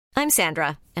I'm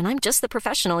Sandra, and I'm just the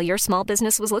professional your small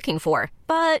business was looking for.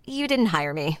 But you didn't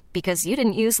hire me because you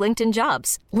didn't use LinkedIn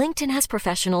Jobs. LinkedIn has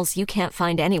professionals you can't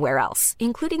find anywhere else,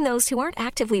 including those who aren't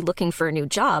actively looking for a new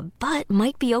job, but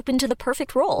might be open to the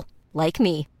perfect role, like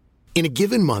me. In a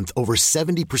given month, over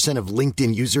 70% of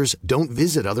LinkedIn users don't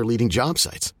visit other leading job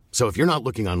sites. So if you're not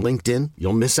looking on LinkedIn,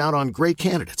 you'll miss out on great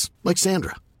candidates like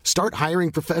Sandra. Start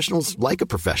hiring professionals like a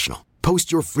professional.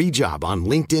 Post your free job on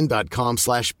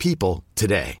linkedin.com/people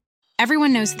today.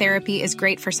 Everyone knows therapy is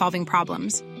great for solving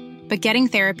problems, but getting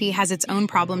therapy has its own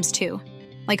problems too,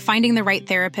 like finding the right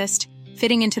therapist,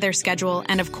 fitting into their schedule,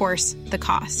 and of course, the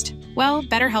cost. Well,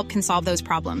 BetterHelp can solve those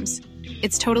problems.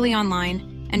 It's totally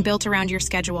online and built around your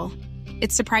schedule.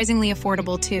 It's surprisingly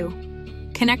affordable too.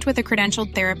 Connect with a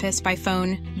credentialed therapist by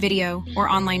phone, video, or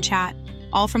online chat,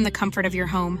 all from the comfort of your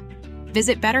home.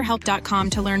 Visit BetterHelp.com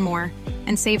to learn more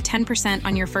and save 10%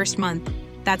 on your first month.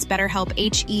 That's BetterHelp,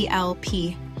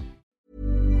 H-E-L-P.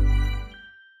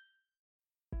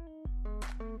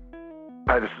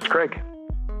 Hi, this is Craig.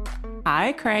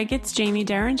 Hi, Craig. It's Jamie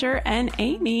Derringer and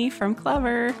Amy from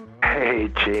Clever. Hey,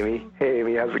 Jamie. Hey,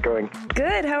 Amy. How's it going?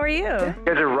 Good. How are you? You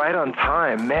guys are right on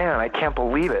time. Man, I can't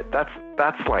believe it. That's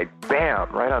like, bam,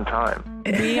 right on time.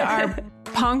 We are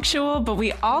punctual, but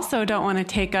we also don't want to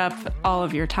take up all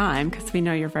of your time because we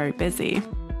know you're very busy.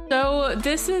 So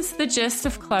this is the gist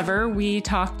of Clever. We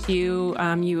talk to you,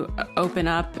 you open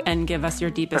up and give us your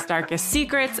deepest, darkest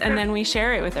secrets, and then we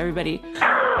share it with everybody.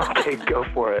 Okay, go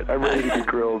for it. I'm ready to be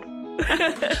grilled.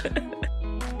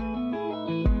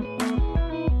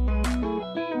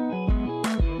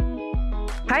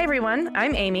 Hi, everyone.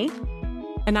 I'm Amy.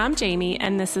 And I'm Jamie,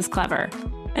 and this is Clever.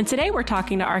 And today we're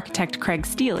talking to architect Craig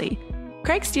Steely.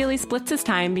 Craig Steely splits his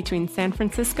time between San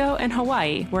Francisco and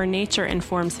Hawaii, where nature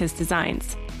informs his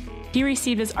designs. He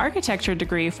received his architecture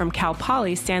degree from Cal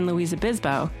Poly San Luis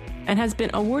Obispo and has been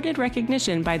awarded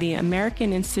recognition by the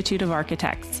American Institute of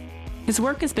Architects. His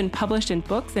work has been published in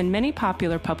books and many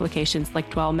popular publications like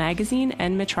Dwell Magazine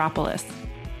and Metropolis.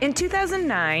 In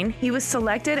 2009, he was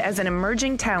selected as an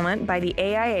emerging talent by the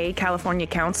AIA California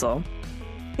Council.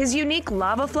 His unique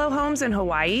lava flow homes in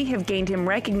Hawaii have gained him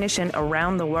recognition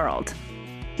around the world.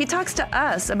 He talks to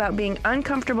us about being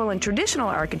uncomfortable in traditional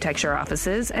architecture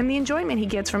offices and the enjoyment he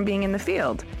gets from being in the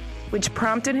field, which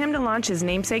prompted him to launch his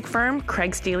namesake firm,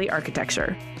 Craig Steely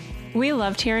Architecture. We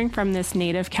loved hearing from this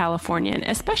native Californian,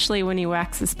 especially when he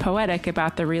waxes poetic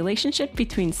about the relationship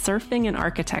between surfing and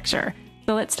architecture.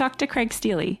 So let's talk to Craig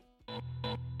Steely.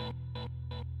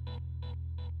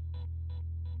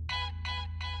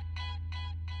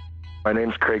 My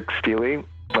name's Craig Steely.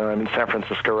 I'm in San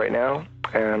Francisco right now,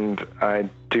 and I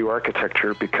do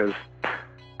architecture because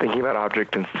thinking about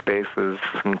object in space is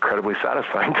incredibly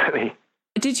satisfying to me.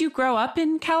 Did you grow up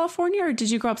in California, or did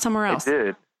you grow up somewhere else? I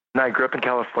did. No, I grew up in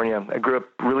California. I grew up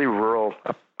really rural,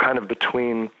 kind of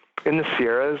in the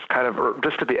Sierras, or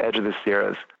just at the edge of the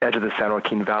Sierras, edge of the San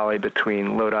Joaquin Valley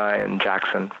between Lodi and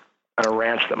Jackson, on a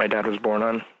ranch that my dad was born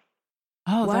on.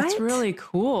 Oh, that's really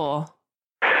cool.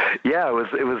 Yeah, it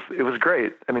was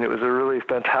great. I mean, it was a really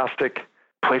fantastic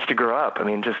place to grow up. I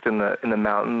mean, just in the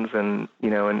mountains and,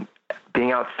 and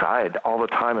being outside all the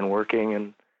time and working.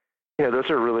 And,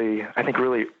 those are really, I think,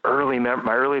 really early,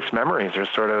 my earliest memories are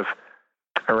sort of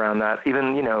around that.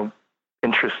 Even,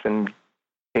 interest in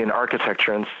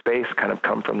architecture and space kind of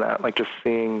come from that. Like just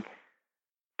seeing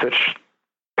such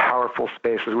powerful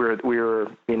spaces. We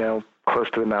were, close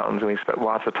to the mountains, and we spent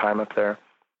lots of time up there.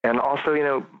 And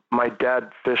also, my dad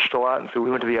fished a lot, and so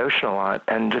we went to the ocean a lot.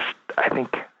 And just, I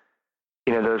think,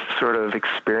 those sort of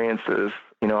experiences,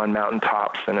 on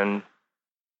mountaintops and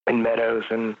in meadows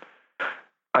and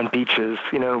on beaches,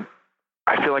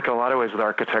 I feel like in a lot of ways with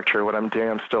architecture, what I'm doing,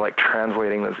 I'm still like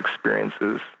translating those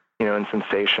experiences, and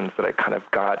sensations that I kind of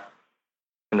got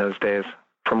in those days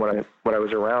from what I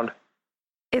was around.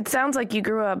 It sounds like you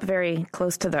grew up very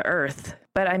close to the earth,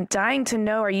 but I'm dying to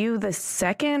know, are you the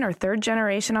second or third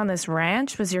generation on this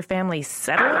ranch? Was your family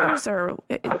settlers, or,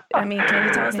 can you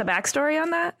tell us the backstory on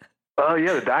that? Oh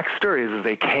yeah, the backstory is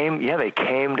they came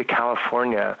to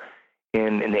California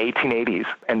in the 1880s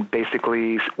and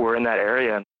basically were in that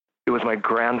area. It was my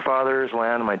grandfather's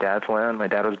land, my dad's land. My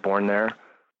dad was born there.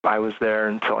 I was there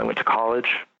until I went to college.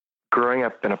 Growing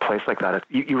up in a place like that,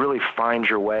 you really find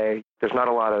your way. There's not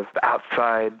a lot of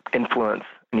outside influence,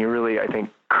 and you really, I think,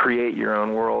 create your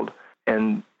own world.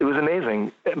 And it was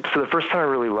amazing. So the first time I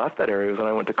really left that area was when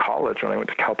I went to college, when I went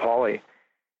to Cal Poly.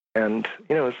 And,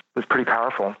 it was pretty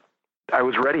powerful. I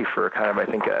was ready for kind of, I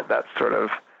think, that sort of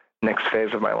next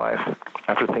phase of my life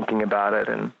after thinking about it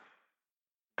and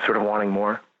sort of wanting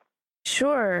more.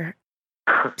 Sure.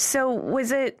 So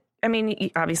was it I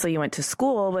mean, obviously you went to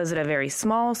school. Was it a very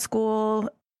small school?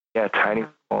 Yeah, tiny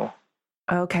school.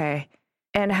 Okay.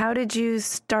 And how did you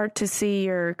start to see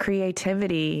your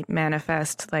creativity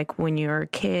manifest, like when you were a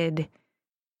kid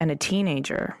and a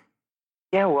teenager?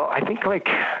 Yeah, well, I think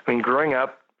growing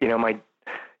up, when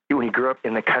you grew up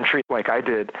in the country like I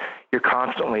did, you're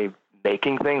constantly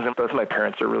making things. And both of my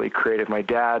parents are really creative. My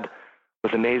dad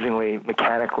was amazingly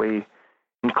mechanically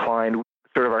inclined.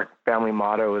 Sort of our family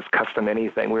motto is custom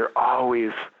anything. We were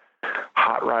always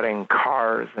hot rodding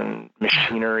cars and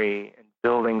machinery and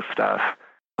building stuff.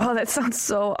 Oh, that sounds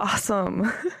so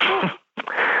awesome. My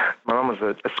mom was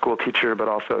a school teacher, but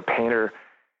also a painter.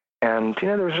 And,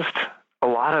 there was just a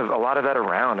lot of that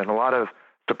around and a lot of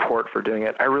support for doing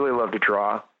it. I really love to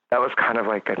draw. That was kind of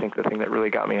I think the thing that really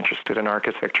got me interested in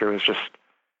architecture was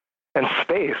and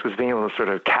space was being able to sort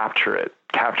of capture it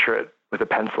with a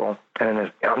pencil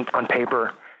and on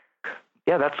paper.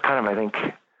 Yeah, that's kind of, I think,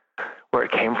 where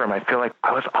it came from. I feel like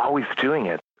I was always doing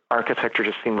it. Architecture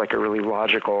just seemed like a really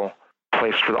logical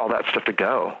place for all that stuff to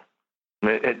go. I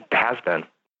mean, it has been.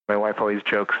 My wife always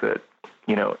jokes that,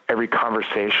 every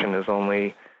conversation is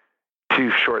only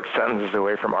 2 short sentences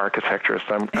away from architecture.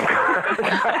 So I'm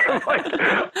kind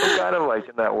of like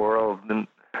in that world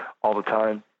all the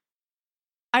time.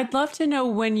 I'd love to know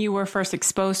when you were first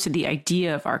exposed to the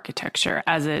idea of architecture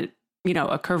as a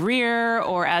career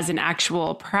or as an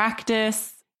actual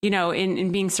practice,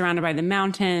 in being surrounded by the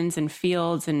mountains and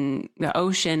fields and the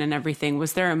ocean and everything.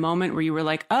 Was there a moment where you were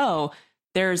like, oh,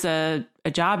 there's a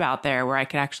job out there where I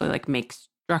could actually make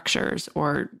structures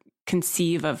or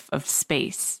conceive of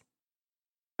space?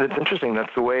 It's interesting.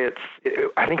 That's the way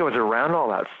I think I was around all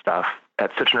that stuff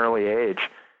at such an early age,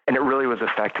 and it really was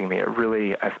affecting me.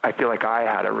 I feel like I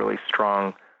had a really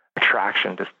strong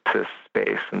attraction to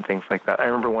space and things like that. I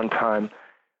remember one time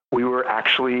we were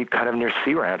actually kind of near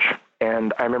Sea Ranch,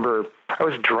 and I remember I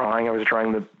was drawing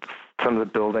some of the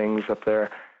buildings up there,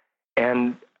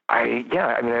 and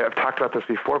I've talked about this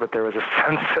before, but there was a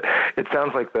sense, it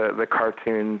sounds like the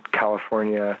cartoon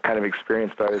California kind of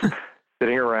experience, but I was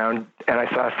sitting around and I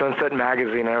saw Sunset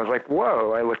Magazine and I was like,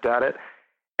 whoa, I looked at it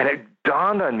and it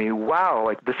dawned on me,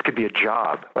 wow, this could be a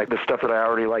job, the stuff that I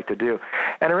already like to do.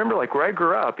 And I remember where I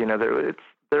grew up,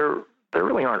 there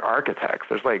really aren't architects.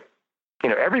 There's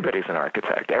everybody's an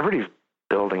architect. Everybody's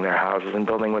building their houses and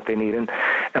building what they need. And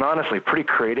honestly, pretty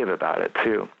creative about it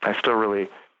too. I still really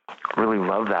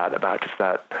love that about just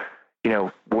that,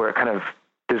 where it kind of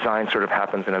design sort of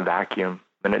happens in a vacuum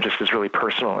and it just is really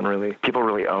personal and people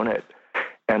really own it.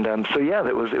 And so yeah,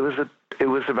 it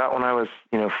was about when I was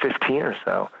 15 or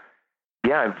so.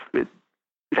 Yeah, it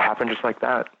happened just like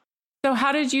that. So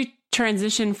how did you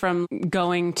transition from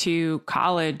going to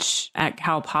college at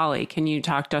Cal Poly? Can you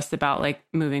talk to us about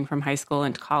moving from high school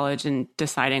into college and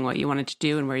deciding what you wanted to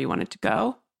do and where you wanted to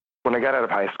go? When I got out of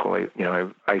high school,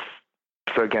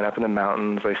 so again, up in the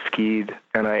mountains, I skied,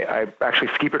 and I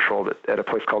actually ski patrolled at a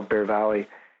place called Bear Valley.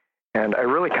 And I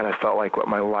really kind of felt like what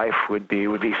my life would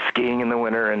be skiing in the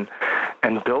winter and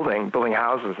building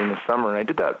houses in the summer. And I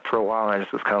did that for a while, and I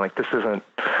just was kind of like, this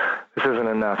isn't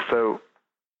enough. So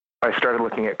I started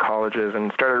looking at colleges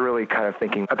and started really kind of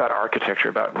thinking about architecture,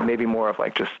 about maybe more of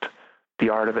just the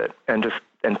art of it and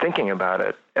thinking about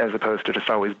it as opposed to just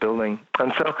always building.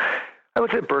 And so I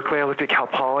looked at Berkeley, I looked at Cal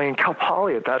Poly, and Cal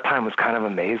Poly at that time was kind of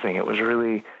amazing. It was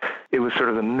sort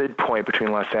of the midpoint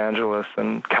between Los Angeles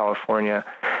and California.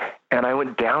 And I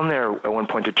went down there at one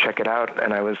point to check it out,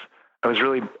 and I was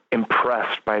really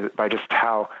impressed by just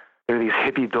how there were these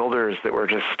hippie builders that were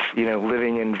just,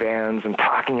 living in vans and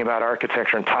talking about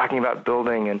architecture and talking about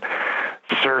building and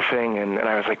surfing. And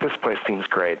I was like, this place seems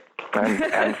great.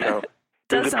 And so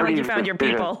does sound like you found your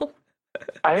people.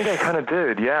 I think I kind of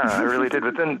did. Yeah, I really did.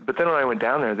 But then when I went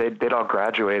down there, they'd all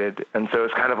graduated. And so it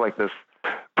was kind of like this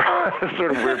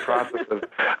sort of weird process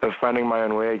of finding my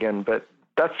own way again. But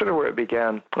that's sort of where it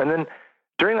began. And then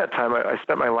during that time, I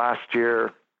spent my last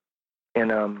year in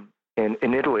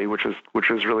Italy, which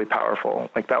was really powerful.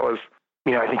 That was,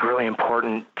 I think really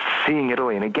important, seeing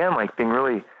Italy. And again, being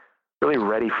really, really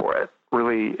ready for it,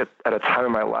 really at a time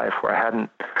in my life where I hadn't,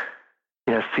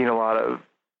 I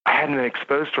hadn't been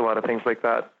exposed to a lot of things like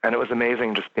that. And it was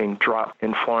amazing just being dropped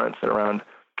in Florence and around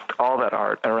all that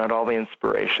art and around all the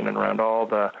inspiration and around all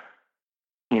the,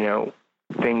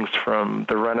 things from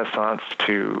the Renaissance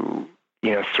to,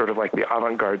 sort of the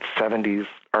avant-garde 70s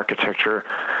architecture.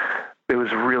 It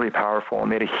was really powerful and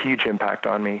made a huge impact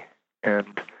on me. And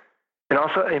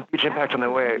also a huge impact on the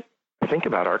way I think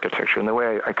about architecture and the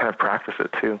way I kind of practice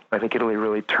it too. I think Italy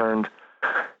really turned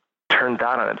turned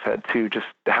that on its head too, just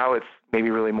how it's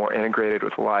maybe really more integrated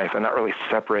with life and not really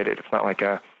separated. It's not like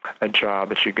a job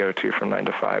that you go to from 9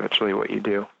 to 5. It's really what you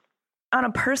do. On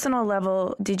a personal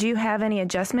level, did you have any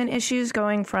adjustment issues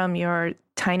going from your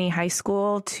tiny high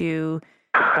school to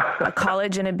a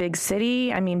college in a big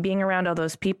city? I mean, being around all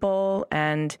those people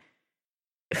and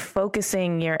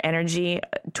focusing your energy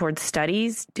towards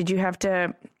studies, did you have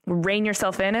to rein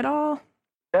yourself in at all?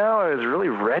 No, I was really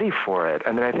ready for it.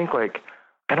 I mean, I think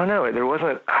I don't know,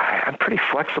 I'm pretty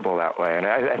flexible that way. And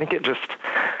I think it just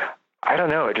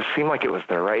seemed like it was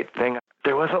the right thing.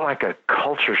 There wasn't like a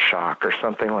culture shock or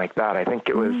something like that. I think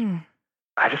it was,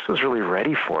 I just was really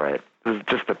ready for it. It was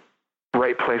just the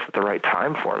right place at the right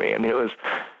time for me. I mean,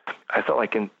 I felt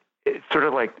like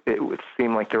it would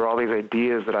seem like there were all these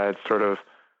ideas that I had sort of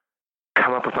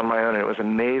come up with on my own. And it was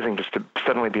amazing just to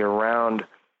suddenly be around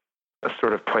a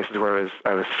sort of places where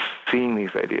I was seeing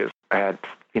these ideas. I had,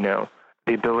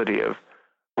 the ability of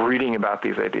reading about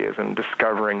these ideas and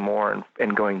discovering more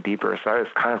and going deeper. So I was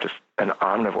kind of just an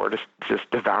omnivore, just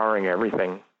devouring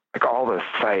everything, like all the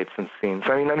sights and scenes.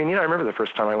 I mean, I remember the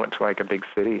first time I went to like a big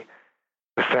city,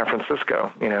 was San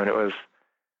Francisco, and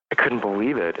I couldn't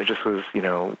believe it. It just was,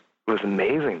 it was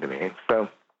amazing to me. So,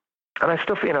 and I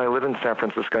still feel, I live in San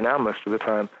Francisco now most of the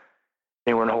time.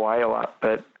 We're in Hawaii a lot,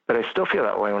 but I still feel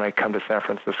that way when I come to San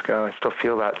Francisco. I still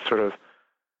feel that sort of,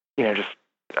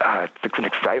 it's an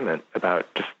excitement about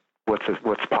just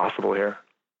what's possible here.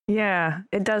 Yeah,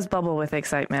 it does bubble with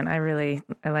excitement. I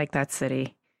like that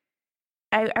city.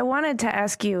 I wanted to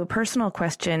ask you a personal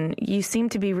question. You seem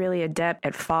to be really adept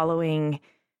at following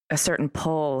a certain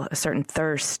pull, a certain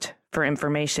thirst for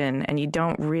information, and you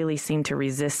don't really seem to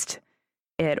resist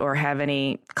it or have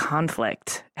any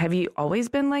conflict. Have you always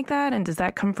been like that? And does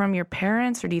that come from your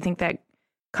parents, or do you think that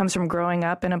comes from growing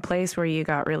up in a place where you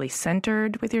got really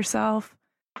centered with yourself?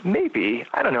 Maybe.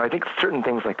 I don't know. I think certain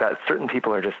things like that, certain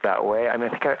people are just that way. I mean,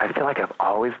 I feel like I've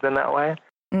always been that way.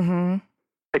 Mm-hmm.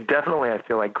 I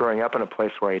feel like growing up in a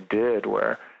place where I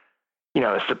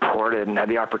was supported and had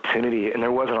the opportunity, and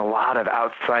there wasn't a lot of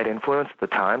outside influence at the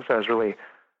time. So I was really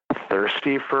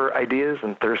thirsty for ideas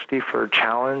and thirsty for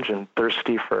challenge and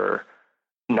thirsty for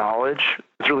knowledge.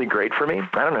 It's really great for me.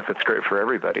 I don't know if it's great for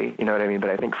everybody, you know what I mean?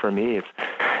 But I think for me, it's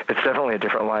definitely a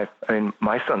different life. I mean,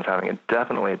 my son's having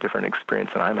definitely a different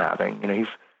experience than I'm having.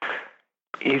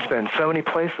 He's been so many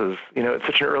places, at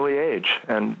such an early age,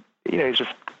 and, he's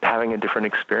just having a different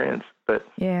experience. But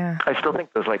yeah, I still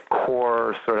think those like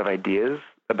core sort of ideas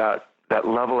about that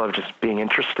level of just being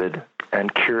interested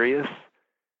and curious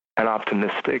and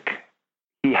optimistic,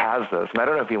 he has those. And I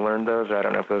don't know if he learned those, or I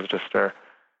don't know if those just are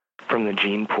from the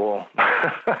gene pool.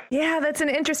 Yeah, that's an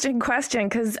interesting question,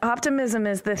 because optimism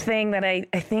is the thing that I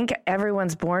think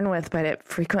everyone's born with, but it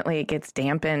frequently gets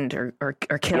dampened or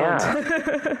killed.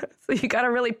 Yeah. So you got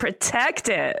to really protect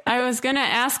it. I was going to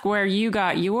ask where you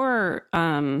got your,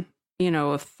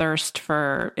 thirst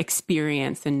for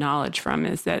experience and knowledge from.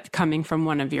 Is that coming from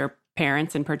one of your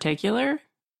parents in particular?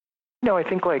 No, I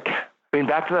think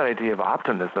back to that idea of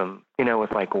optimism,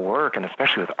 with like work and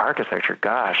especially with architecture,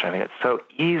 gosh, I mean, it's so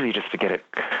easy just to get it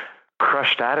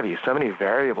crushed out of you. So many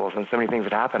variables and so many things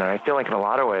that happen. And I feel like in a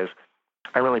lot of ways,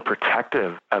 I'm really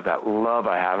protective of that love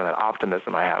I have and that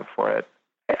optimism I have for it.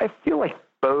 I feel like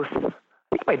I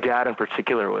think my dad in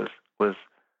particular was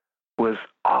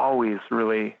always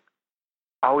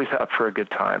up for a good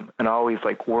time and always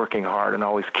like working hard and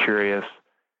always curious.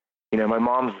 My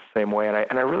mom's the same way,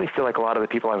 and I really feel like a lot of the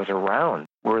people I was around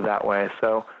were that way.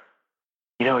 So,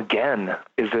 again,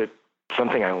 is it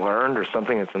something I learned or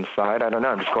something that's inside? I don't know.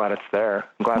 I'm just glad it's there.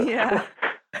 I'm glad. Yeah,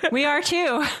 we are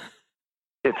too.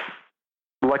 It's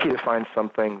lucky to find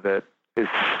something that is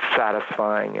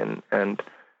satisfying and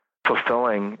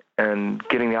fulfilling, and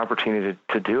getting the opportunity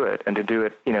to do it and to do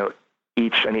it,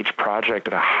 each project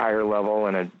at a higher level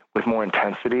and with more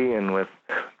intensity and with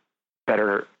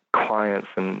better clients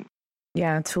and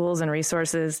tools and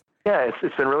resources. Yeah,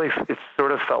 it's been really, it's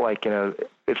sort of felt like,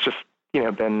 it's just,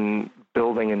 been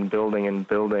building and building and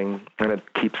building, and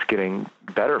it keeps getting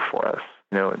better for us,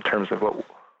 in terms of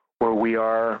where we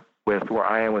are with, where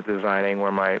I am with designing,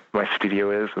 where my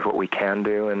studio is with what we can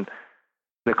do, and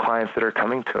the clients that are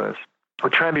coming to us.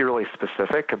 We try and be really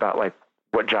specific about like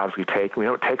what jobs we take. We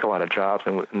don't take a lot of jobs,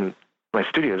 and my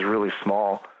studio is really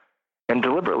small, and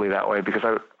deliberately that way, because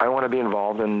I want to be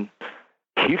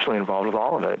hugely involved with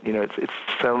all of it. It's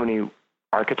so many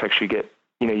architects you get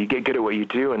good at what you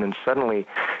do, and then suddenly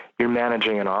you're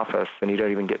managing an office and you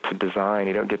don't even get to design.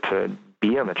 You don't get to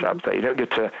be on the job site. You don't get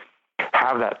to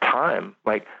have that time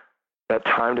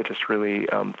to just really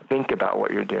think about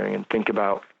what you're doing and think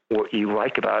about what you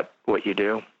like about what you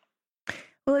do.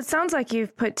 Well, it sounds like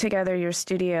you've put together your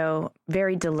studio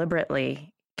very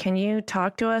deliberately. Can you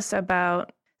talk to us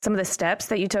about some of the steps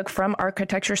that you took from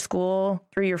architecture school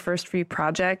through your first few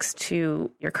projects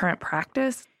to your current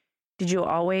practice? Did you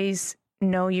always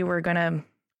know you were going to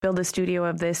build a studio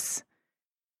of this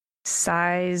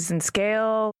size and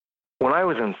scale? When I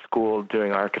was in school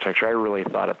doing architecture, I really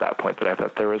thought at that point that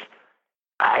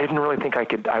I didn't really think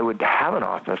I would have an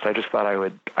office. I just thought I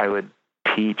would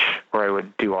teach, or I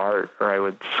would do art, or I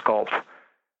would sculpt.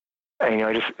 And,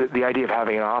 the idea of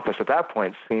having an office at that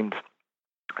point seemed,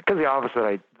 because the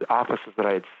offices that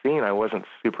I had seen, I wasn't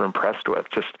super impressed with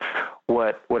just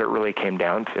what it really came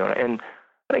down to. And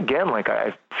again,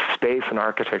 space and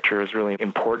architecture is really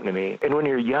important to me. And when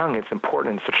you're young, it's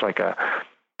important in such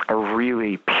a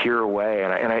really pure way.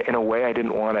 And in a way, I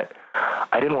didn't want to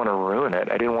ruin it.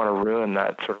 I didn't want to ruin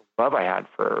that sort of love I had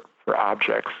for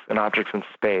objects and objects in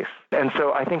space. And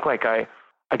so I think I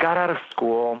got out of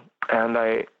school, and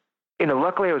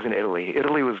luckily I was in Italy.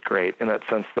 Italy was great in that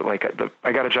sense that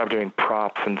I got a job doing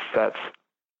props and sets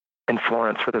in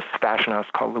Florence for this fashion house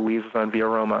called Louise's on Via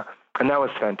Roma. And that was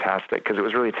fantastic because it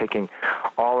was really taking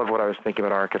all of what I was thinking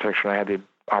about architecture, and I had the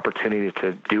opportunity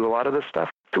to do a lot of this stuff.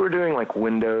 So we were doing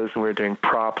windows, and we were doing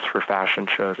props for fashion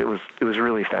shows. It was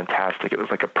really fantastic. It was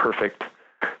like a perfect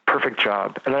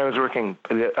job. And then I was working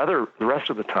the rest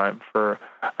of the time for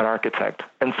an architect.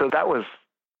 And so that was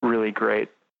really great.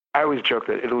 I always joke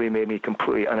that Italy made me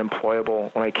completely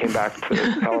unemployable when I came back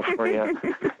to California.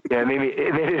 It made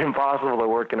it impossible to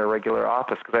work in a regular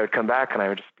office, because I would come back and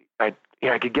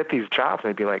I could get these jobs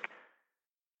and I'd be like,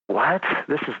 what?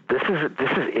 This is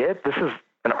it? This is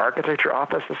an architecture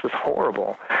office? This is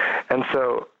horrible. And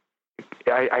so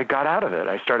I got out of it.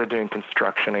 I started doing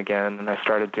construction again, and I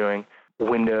started doing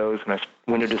windows and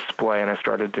window display, and I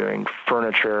started doing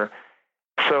furniture.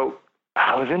 So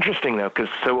it was interesting, though, because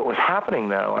what was happening,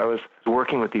 though, I was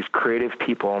working with these creative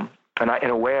people, and in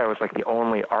a way I was like the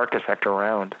only architect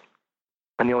around,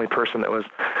 and the only person that was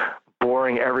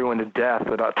boring everyone to death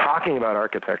without talking about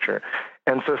architecture.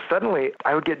 And so suddenly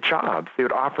I would get jobs. They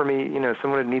would offer me,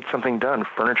 someone would need something done,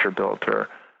 furniture built or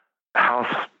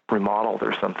house remodeled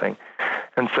or something.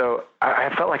 And so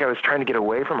I felt like I was trying to get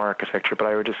away from architecture, but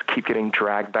I would just keep getting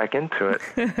dragged back into it.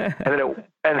 and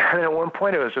then at one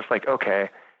point it was just like, okay,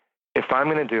 if I'm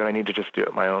going to do it, I need to just do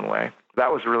it my own way.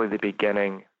 That was really the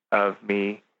beginning of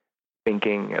me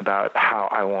thinking about how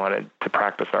I wanted to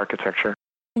practice architecture.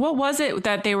 What was it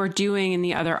that they were doing in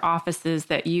the other offices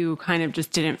that you kind of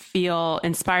just didn't feel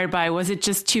inspired by? Was it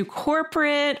just too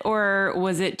corporate, or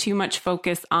was it too much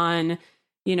focus on,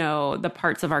 the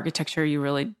parts of architecture you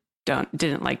really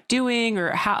didn't like doing,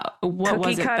 or what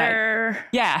was it cutter.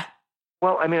 Yeah.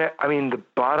 Well, I mean, the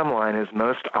bottom line is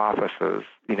most offices,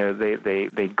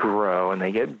 they grow and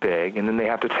they get big, and then they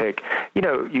have to take,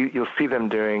 you'll see them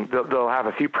doing, they'll have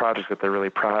a few projects that they're really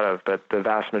proud of, but the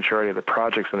vast majority of the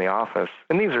projects in the office,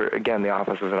 and these are, again, the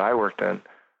offices that I worked in,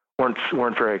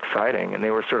 weren't very exciting, and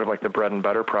they were sort of like the bread and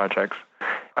butter projects.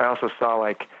 I also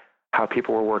saw how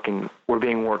people were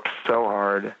being worked so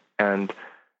hard, and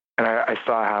I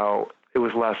saw how it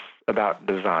was less about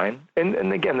design.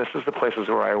 And again, this is the places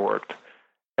where I worked.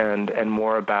 And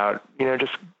more about,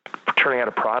 just turning out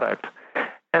a product.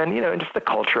 And, just the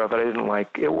culture of it, I didn't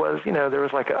like. It was, there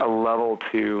was a level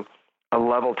to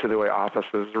the way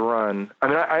offices run. I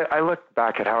mean, I look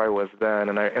back at how I was then,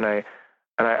 and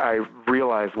I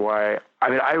realized why. I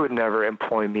mean, I would never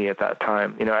employ me at that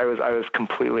time. I was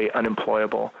completely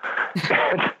unemployable.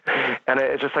 and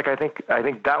it's just I think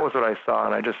that was what I saw.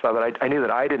 And I just saw that I knew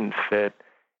that I didn't fit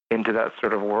into that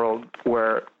sort of world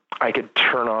where I could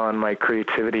turn on my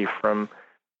creativity from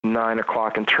 9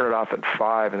 o'clock and turn it off at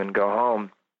 5 and then go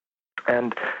home.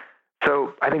 And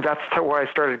so I think that's where I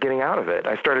started getting out of it.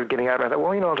 I thought,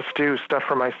 well, I'll just do stuff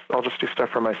for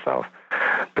myself.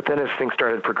 But then as things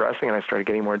started progressing and I started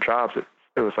getting more jobs,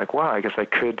 it was like, wow, I guess I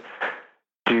could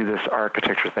do this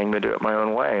architecture thing, but do it my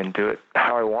own way and do it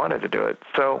how I wanted to do it.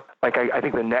 So I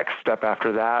think the next step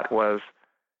after that was,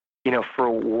 for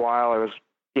a while I was,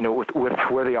 with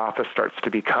where the office starts to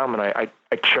become. And I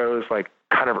chose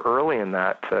kind of early in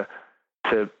that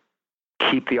to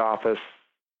keep the office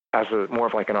as more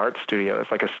of an art studio. It's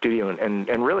like a studio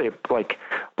and really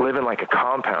live in a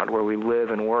compound where we live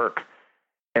and work.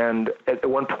 And at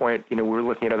one point, we were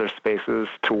looking at other spaces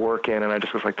to work in, and I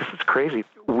just was like, this is crazy.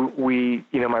 We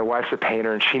my wife's a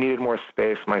painter and she needed more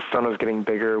space. My son was getting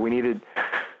bigger. We needed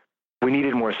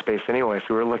more space anyway, so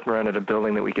we were looking around at a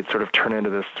building that we could sort of turn into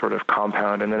this sort of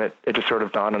compound, and then it just sort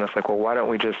of dawned on us well, why don't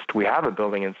we have a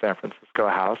building in San Francisco,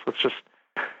 a house, let's just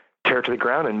tear it to the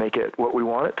ground and make it what we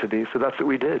want it to be. So that's what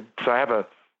we did. So I have an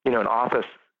office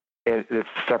it's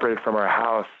separated from our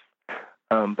house,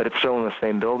 but it's still in the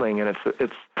same building, and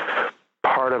it's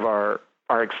part of our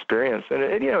experience. And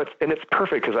it's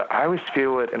perfect because I always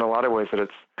feel it in a lot of ways that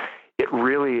it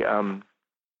really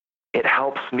it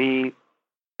helps me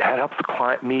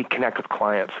me connect with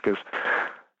clients, because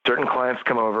certain clients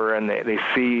come over and they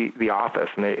see the office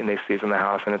and they see us in the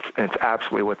house, and it's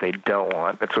absolutely what they don't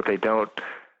want. It's what they don't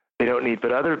need.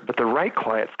 But the right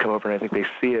clients come over, and I think they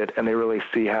see it, and they really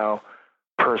see how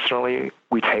personally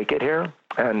we take it here,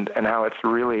 and how it's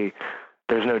really,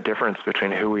 there's no difference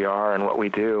between who we are and what we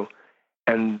do.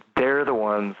 And they're the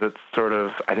ones that sort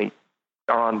of, I think,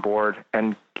 are on board.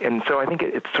 And so I think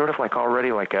it's sort of like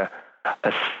already like a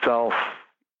self,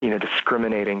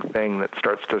 discriminating thing that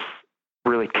starts to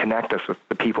really connect us with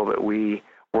the people that we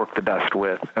work the best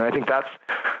with. And I think that's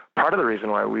part of the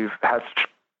reason why we've had such,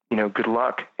 good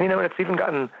luck. And, it's even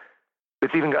gotten,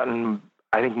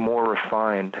 I think, more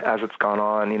refined as it's gone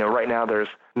on. Right now there's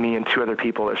me and two other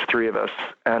people, there's three of us.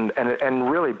 And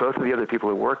really both of the other people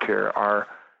who work here are,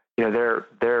 they're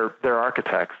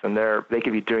architects, and they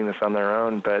could be doing this on their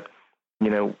own, but,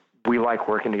 we like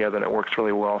working together, and it works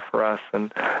really well for us.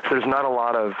 And so there's not a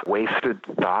lot of wasted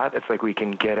thought. It's like we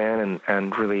can get in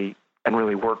and really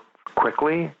work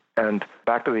quickly. And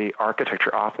back to the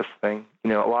architecture office thing, a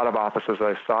lot of offices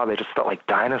I saw, they just felt like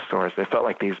dinosaurs. They felt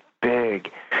like these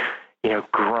big,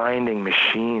 grinding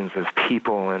machines of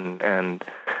people and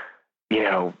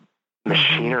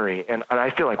machinery. And I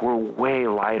feel like we're way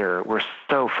lighter. We're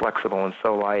so flexible and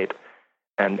so light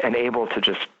and able to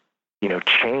just,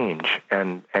 change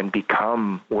and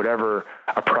become whatever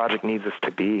a project needs us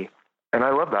to be. And I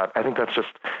love that. I think that's just,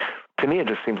 to me, it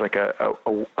just seems like a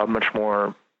much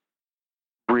more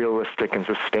realistic and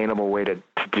sustainable way to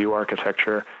do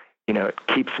architecture. It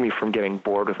keeps me from getting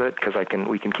bored with it, because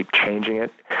we can keep changing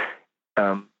it.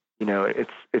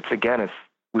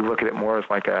 We look at it more as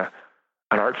like an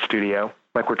art studio.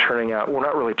 Like we're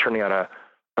not really turning out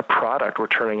a product. We're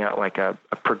turning out like a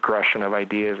progression of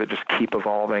ideas that just keep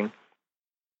evolving.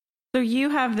 So you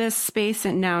have this space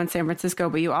now in San Francisco,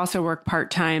 but you also work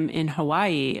part-time in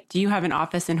Hawaii. Do you have an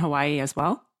office in Hawaii as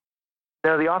well?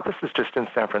 No, the office is just in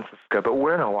San Francisco, but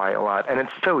we're in Hawaii a lot. And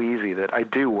it's so easy that I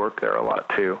do work there a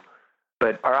lot too.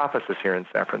 But our office is here in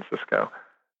San Francisco,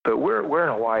 but we're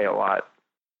in Hawaii a lot.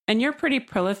 And you're pretty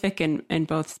prolific in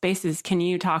both spaces. Can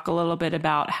you talk a little bit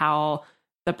about how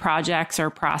the projects or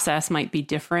process might be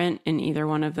different in either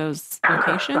one of those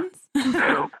locations?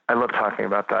 I love talking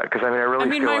about that, because my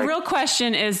real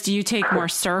question is, do you take more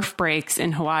surf breaks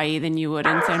in Hawaii than you would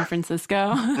in San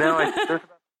Francisco? No, it's the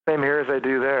same here as I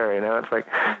do there. It's like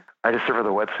I just serve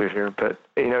the wetsuit here, but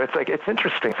it's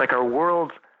interesting. It's like our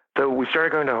world. So we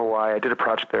started going to Hawaii. I did a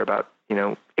project there about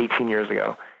 18 years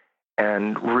ago,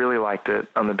 and really liked it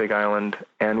on the Big Island.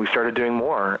 And we started doing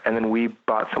more, and then we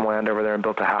bought some land over there and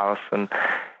built a house, and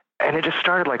it just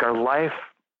started like our life.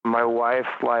 My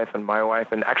wife's life and my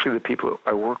wife, and actually the people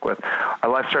I work with, our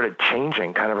life started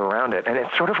changing kind of around it. And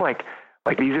it's sort of like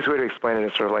the easiest way to explain it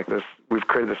is sort of like this, we've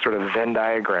created this sort of Venn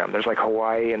diagram. There's like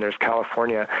Hawaii and there's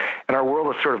California, and our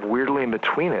world is sort of weirdly in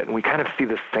between it. And we kind of see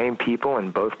the same people in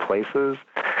both places,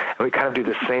 and we kind of do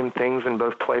the same things in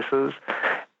both places.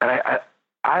 And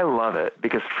I love it,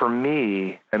 because for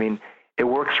me, it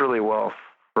works really well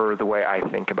for the way I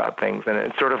think about things. And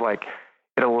it's sort of like,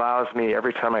 it allows me,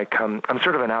 every time I come, I'm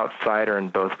sort of an outsider in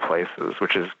both places,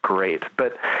 which is great.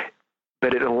 But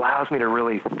it allows me to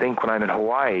really think when I'm in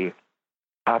Hawaii.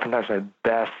 Oftentimes my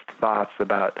best thoughts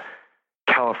about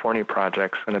California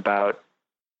projects and about,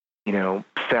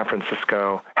 San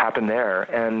Francisco happen there.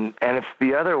 And it's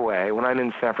the other way. When I'm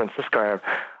in San Francisco,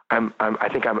 I'm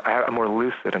more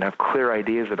lucid and have clear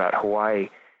ideas about Hawaii.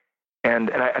 And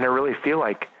I really feel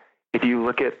like if you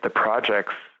look at the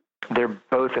projects, they're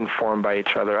both informed by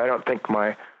each other. I don't think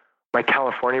my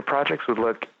California projects would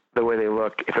look the way they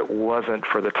look if it wasn't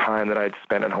for the time that I'd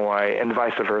spent in Hawaii, and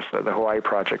vice versa, the Hawaii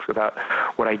projects without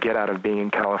what I get out of being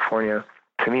in California.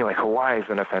 To me, like Hawaii's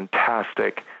been a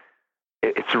fantastic,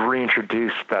 it's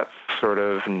reintroduced that sort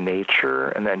of nature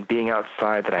and then being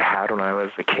outside that I had when I was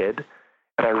a kid.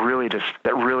 And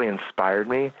that really inspired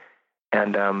me.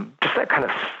 And just that kind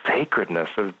of sacredness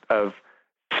of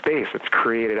space that's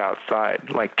created outside,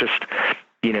 like just,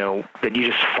 that you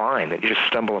just find, that you just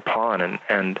stumble upon,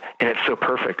 and it's so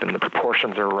perfect and the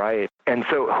proportions are right. And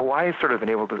so Hawaii's sort of been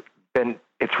able to, then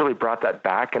it's really brought that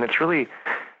back, and it's really,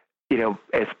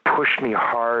 it's pushed me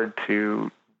hard to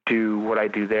do what I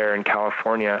do there in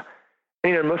California.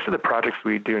 And, most of the projects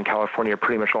we do in California are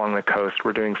pretty much along the coast.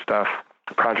 We're doing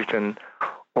project in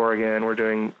Oregon, we're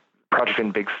doing project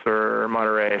in Big Sur,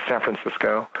 Monterey, San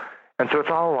Francisco. And so it's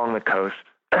all along the coast.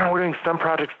 we're doing some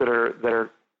projects that are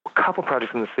a couple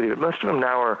projects in the city, but most of them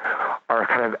now are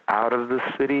kind of out of the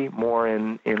city, more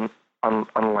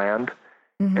on land,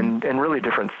 and really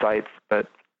different sites. But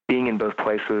being in both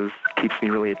places keeps me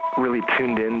really, really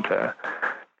tuned into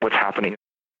what's happening.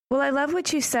 Well, I love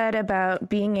what you said about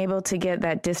being able to get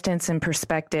that distance and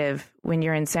perspective when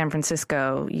you're in San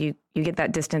Francisco. You get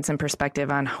that distance and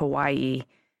perspective on Hawaii,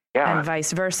 and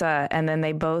vice versa, and then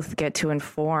they both get to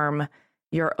inform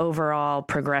your overall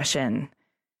progression.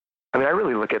 I mean, I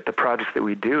really look at the projects that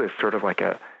we do as sort of like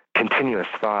a continuous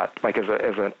thought, like as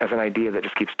an idea that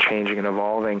just keeps changing and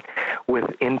evolving with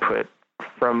input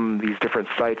from these different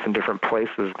sites and different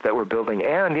places that we're building,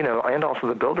 and also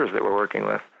the builders that we're working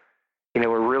with.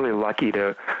 We're really lucky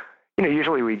to,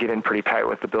 usually we get in pretty tight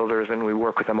with the builders and we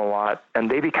work with them a lot,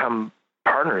 and they become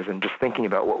partners in just thinking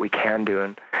about what we can do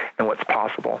and what's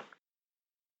possible.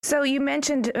 So you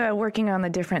mentioned working on the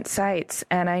different sites,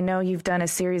 and I know you've done a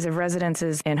series of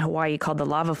residences in Hawaii called the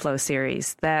Lava Flow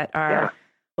series that are,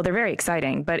 well, they're very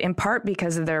exciting, but in part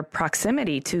because of their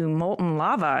proximity to molten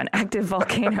lava and active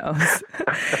volcanoes.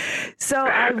 So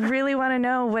I really want to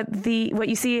know what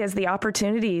you see as the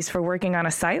opportunities for working on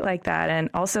a site like that, and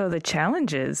also the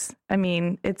challenges. I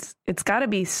mean, it's got to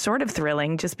be sort of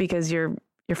thrilling just because you're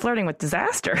flirting with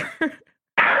disaster.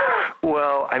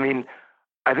 Well, I mean,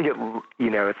 I think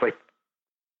it's like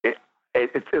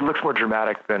it looks more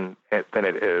dramatic than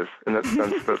it is, in the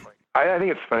sense that I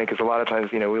think it's funny because a lot of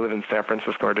times we live in San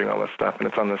Francisco, we're doing all this stuff, and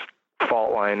it's on this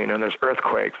fault line, and there's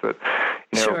earthquakes that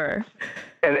Sure.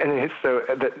 And it's so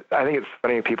that I think it's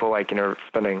funny people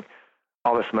spending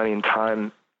all this money and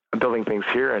time building things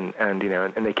here, and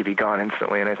they could be gone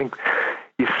instantly. And I think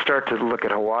you start to look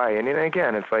at Hawaii, and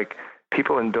again, it's like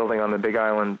people in building on the Big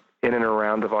Island in and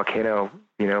around the volcano,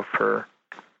 for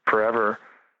forever,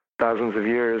 thousands of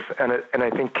years, and I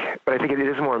think it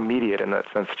is more immediate in that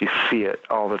sense. You see it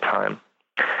all the time,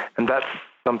 and that's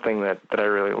something that I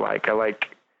really like. I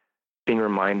like being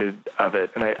reminded of it,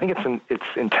 and I think it's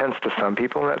intense to some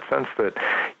people in that sense that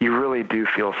you really do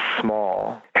feel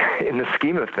small in the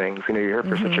scheme of things. You're here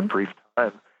for such a brief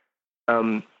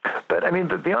time,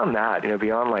 but beyond that,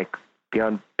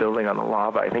 beyond building on the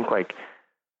lava, I think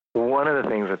one of the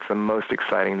things that's the most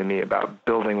exciting to me about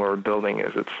building where we're building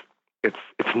is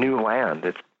it's new land.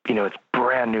 It's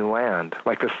brand new land.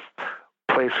 Like this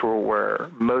place where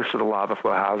most of the lava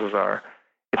flow houses are.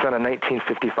 It's on a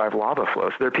 1955 lava flow.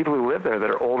 So there are people who live there that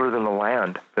are older than the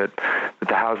land that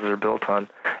the houses are built on.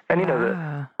 And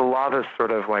the lava's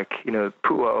sort of like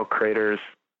Pu'u'o craters,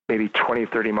 maybe 20,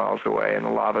 30 miles away, and the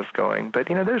lava's going. But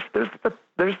there's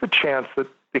the chance that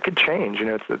it could change.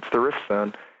 It's the rift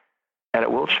zone, and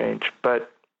it will change.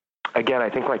 But again, I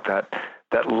think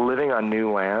that living on new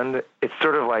land, it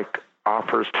sort of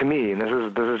offers to me, and this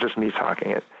is just me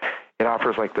talking, it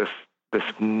offers this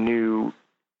new,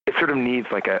 it sort of needs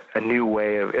a new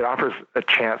way of, it offers a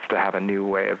chance to have a new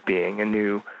way of being, and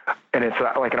it's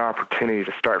like an opportunity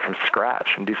to start from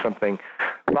scratch and do something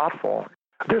thoughtful.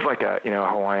 There's a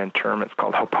Hawaiian term, it's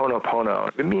called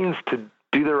ho'oponopono. It means to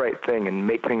do the right thing and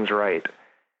make things right.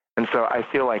 And so I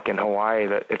feel like in Hawaii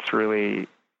that it's really,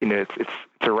 it's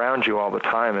around you all the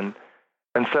time.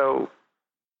 And so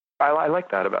I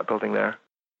like that about building there.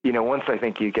 Once I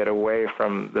think you get away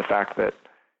from the fact that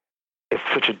it's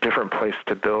such a different place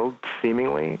to build,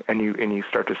 seemingly, and you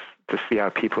start to see how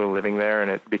people are living there,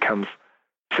 and it becomes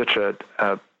such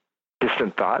a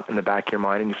distant thought in the back of your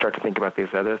mind, and you start to think about these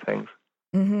other things.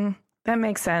 Mm-hmm. That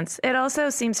makes sense. It also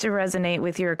seems to resonate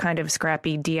with your kind of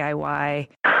scrappy DIY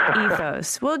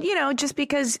ethos. Well, just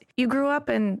because you grew up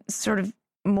in sort of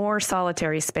more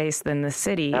solitary space than the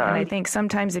city. And I think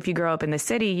sometimes if you grow up in the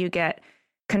city, you get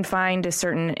confined to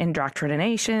certain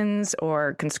indoctrinations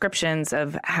or conscriptions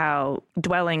of how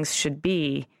dwellings should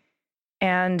be.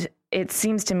 And it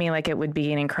seems to me like it would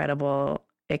be an incredible,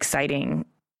 exciting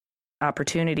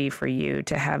opportunity for you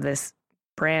to have this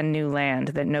brand new land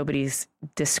that nobody's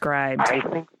described. I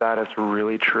think that is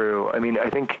really true. I mean, I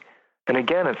think, and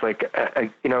again, it's when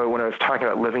I was talking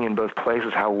about living in both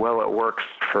places, how well it works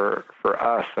for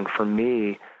us and for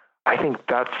me, I think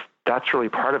that's really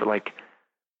part of it.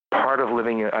 Part of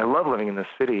living, I love living in the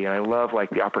city, and I love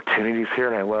the opportunities here,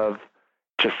 and I love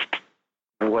just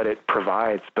what it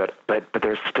provides, but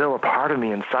there's still a part of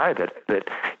me inside that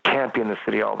can't be in the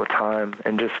city all the time,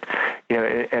 and just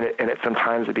it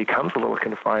sometimes it becomes a little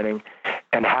confining,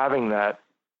 and having that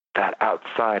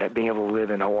outside, being able to live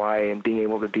in Hawaii and being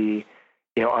able to be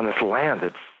on this land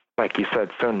that's, like you said,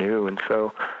 so new and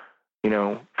so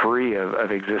free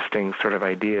of existing sort of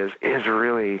ideas, is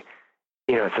really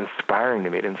it's inspiring to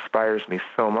me. It inspires me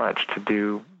so much to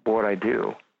do what I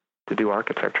do, to do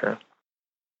architecture.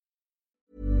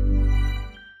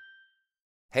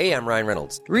 Hey, I'm Ryan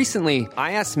Reynolds. Recently,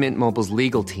 I asked Mint Mobile's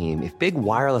legal team if big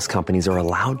wireless companies are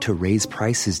allowed to raise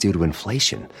prices due to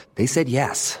inflation. They said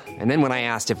yes. And then when I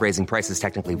asked if raising prices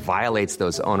technically violates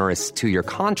those onerous two-year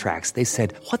contracts, they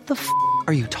said, "What the f***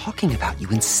 are you talking about, you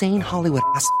insane Hollywood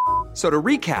ass?" So to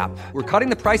recap, we're cutting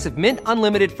the price of Mint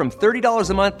Unlimited from $30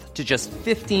 a month to just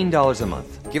 $15 a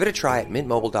month. Give it a try at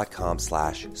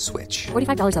mintmobile.com/switch.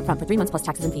 $45 up front for 3 months plus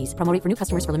taxes and fees. Promo rate for new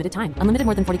customers for limited time. Unlimited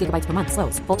more than 40 gigabytes per month.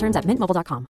 Slows full terms at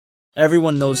mintmobile.com.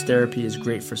 Everyone knows therapy is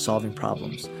great for solving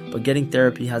problems, but getting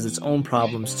therapy has its own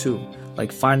problems too,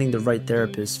 like finding the right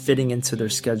therapist, fitting into their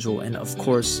schedule, and of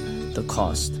course, the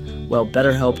cost. Well,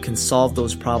 BetterHelp can solve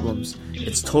those problems.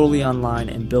 It's totally online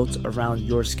and built around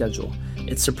your schedule.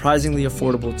 It's surprisingly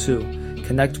affordable too.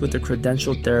 Connect with a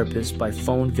credentialed therapist by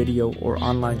phone, video, or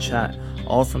online chat,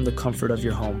 all from the comfort of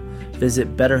your home.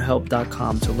 Visit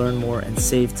BetterHelp.com to learn more and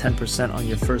save 10% on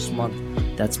your first month.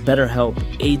 That's BetterHelp,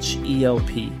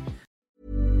 H-E-L-P.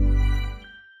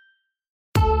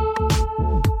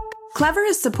 Clever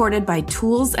is supported by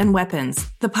Tools and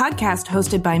Weapons, the podcast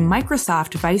hosted by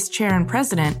Microsoft Vice Chair and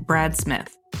President Brad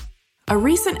Smith. A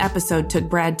recent episode took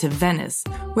Brad to Venice,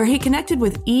 where he connected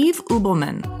with Yves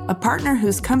Ubelman, a partner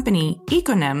whose company,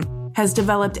 Econem, has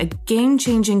developed a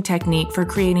game-changing technique for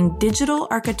creating digital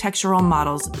architectural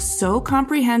models so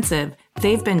comprehensive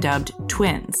they've been dubbed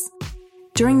twins.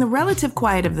 During the relative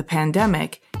quiet of the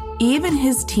pandemic, Yves and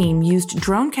his team used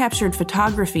drone-captured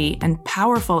photography and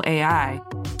powerful AI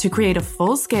to create a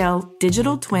full-scale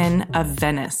digital twin of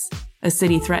Venice, a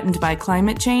city threatened by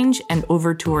climate change and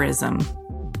over-tourism.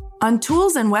 On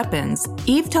Tools and Weapons,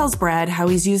 Yves tells Brad how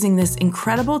he's using this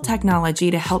incredible technology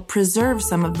to help preserve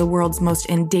some of the world's most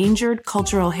endangered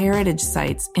cultural heritage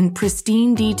sites in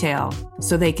pristine detail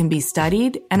so they can be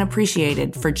studied and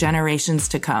appreciated for generations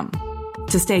to come.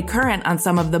 To stay current on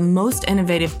some of the most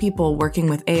innovative people working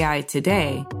with AI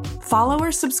today, follow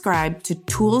or subscribe to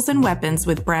Tools and Weapons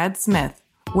with Brad Smith,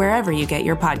 wherever you get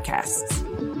your podcasts.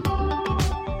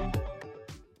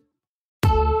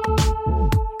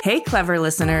 Hey, Clever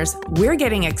listeners, we're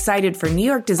getting excited for New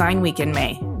York Design Week in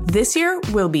May. This year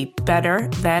will be better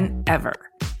than ever.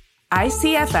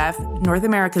 ICFF, North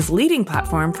America's leading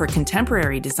platform for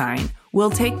contemporary design, will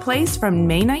take place from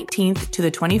May 19th to the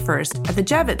 21st at the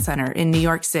Javits Center in New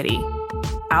York City.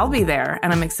 I'll be there,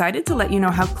 and I'm excited to let you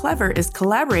know how Clever is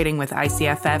collaborating with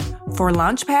ICFF for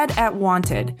Launchpad at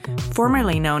Wanted,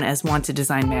 formerly known as Wanted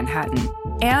Design Manhattan,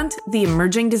 and the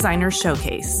Emerging Designers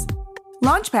Showcase.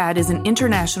 Launchpad is an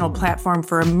international platform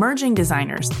for emerging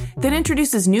designers that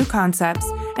introduces new concepts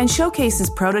and showcases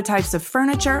prototypes of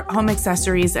furniture, home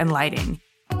accessories, and lighting.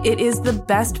 It is the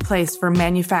best place for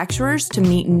manufacturers to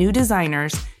meet new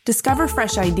designers, discover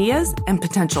fresh ideas, and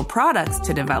potential products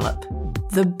to develop.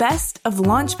 The best of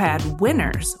Launchpad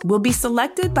winners will be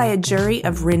selected by a jury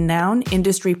of renowned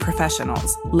industry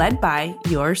professionals, led by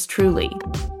yours truly.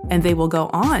 And they will go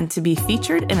on to be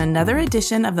featured in another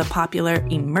edition of the popular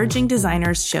Emerging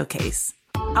Designers Showcase.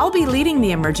 I'll be leading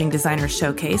the Emerging Designers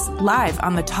Showcase live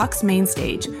on the Talks main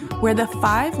stage, where the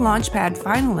 5 Launchpad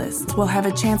finalists will have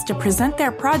a chance to present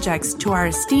their projects to our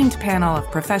esteemed panel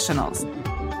of professionals.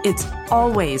 It's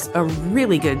always a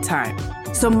really good time.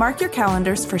 So mark your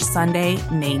calendars for Sunday,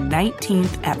 May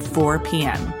 19th at 4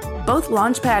 p.m. Both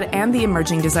Launchpad and the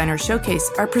Emerging Designer Showcase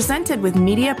are presented with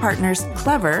media partners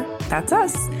Clever, that's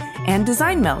us, and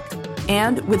Design Milk,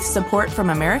 and with support from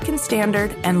American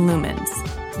Standard and Lumens.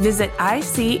 Visit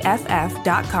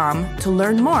ICFF.com to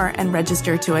learn more and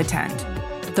register to attend.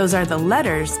 Those are the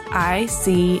letters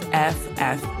ICFF.com.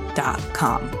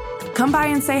 Come by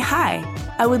and say hi.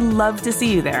 I would love to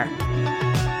see you there.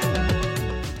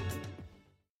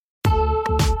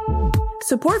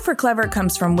 Support for Clever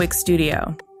comes from Wix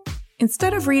Studio.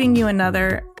 Instead of reading you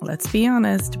another, let's be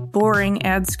honest, boring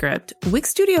ad script,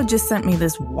 Wix Studio just sent me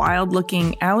this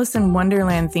wild-looking Alice in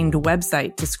Wonderland-themed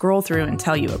website to scroll through and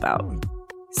tell you about.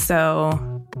 So,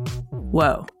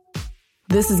 whoa.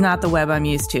 This is not the web I'm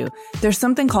used to. There's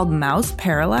something called mouse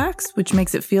parallax, which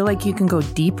makes it feel like you can go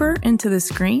deeper into the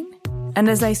screen. And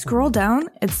as I scroll down,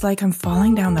 it's like I'm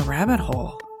falling down the rabbit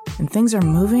hole. And things are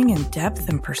moving in depth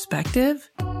and perspective.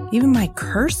 Even my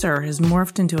cursor has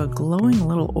morphed into a glowing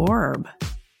little orb.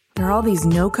 There are all these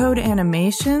no-code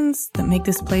animations that make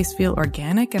this place feel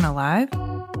organic and alive.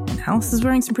 And Alice is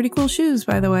wearing some pretty cool shoes,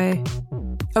 by the way.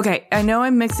 Okay, I know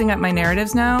I'm mixing up my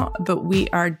narratives now, but we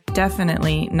are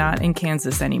definitely not in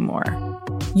Kansas anymore.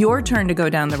 Your turn to go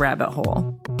down the rabbit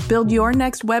hole. Build your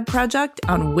next web project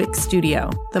on Wix Studio,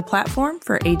 the platform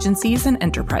for agencies and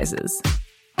enterprises.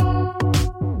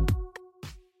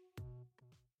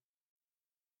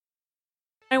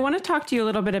 I want to talk to you a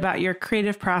little bit about your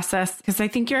creative process, because I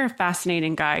think you're a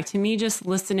fascinating guy. To me, just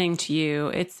listening to you,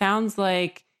 it sounds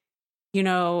like,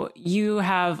 you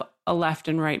have a left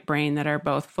and right brain that are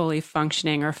both fully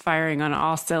functioning or firing on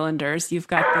all cylinders. You've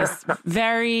got this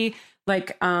very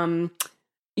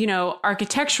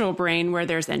architectural brain where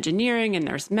there's engineering and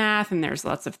there's math and there's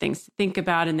lots of things to think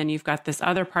about. And then you've got this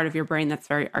other part of your brain that's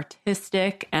very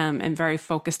artistic and very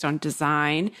focused on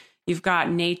design. You've got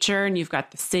nature and you've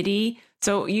got the city.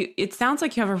 So it sounds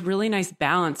like you have a really nice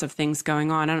balance of things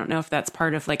going on. I don't know if that's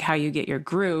part of like how you get your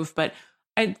groove, but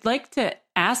I'd like to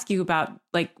ask you about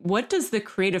like, what does the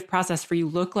creative process for you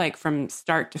look like from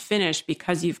start to finish?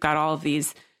 Because you've got all of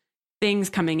these things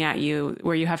coming at you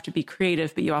where you have to be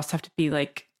creative, but you also have to be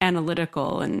like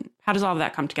analytical. And how does all of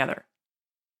that come together?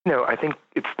 I think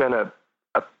it's been a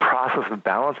process of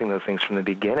balancing those things from the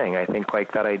beginning. I think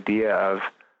like that idea of,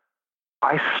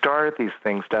 I started these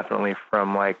things definitely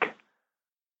from like,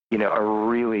 a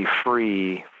really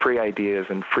free ideas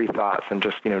and free thoughts and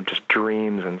just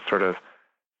dreams and sort of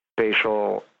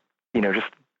spatial, just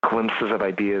glimpses of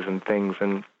ideas and things.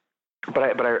 But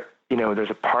I there's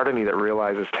a part of me that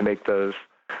realizes to make those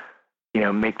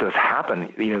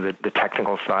happen, the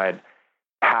technical side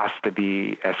has to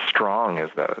be as strong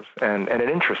as those. And it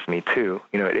interests me too.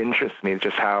 It interests me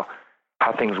just how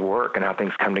things work and how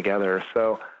things come together.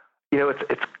 So,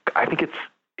 I think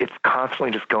it's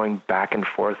constantly just going back and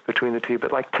forth between the two.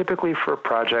 But like typically for a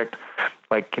project,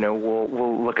 like,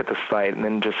 we'll look at the site and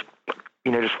then just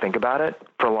think about it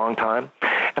for a long time.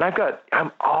 And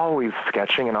I'm always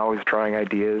sketching and always drawing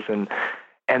ideas. And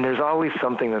there's always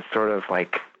something that's sort of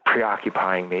like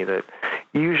preoccupying me that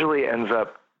usually ends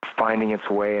up finding its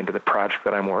way into the project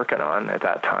that I'm working on at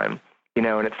that time,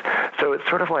 and it's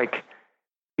sort of like,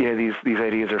 these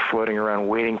ideas are floating around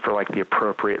waiting for like the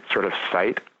appropriate sort of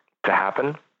site to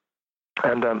happen.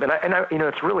 And I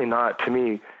it's really not, to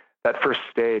me, that first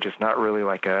stage is not really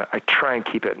like I try and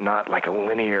keep it not like a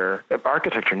linear,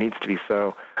 architecture needs to be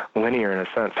so linear in a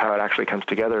sense, how it actually comes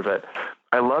together. But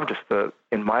I love just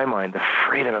in my mind, the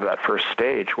freedom of that first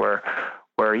stage where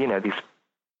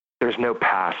there's no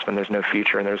past and there's no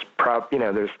future. And there's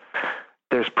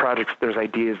projects, there's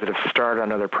ideas that have started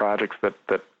on other projects that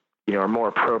are more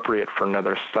appropriate for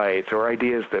another site, or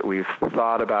ideas that we've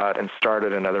thought about and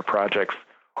started in other projects,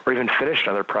 or even finished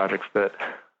other projects that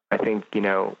I think,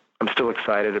 I'm still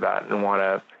excited about and want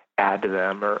to add to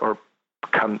them or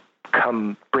come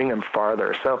bring them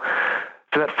farther. So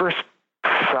that first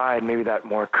side, maybe that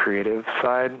more creative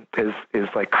side is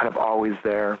like kind of always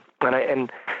there. And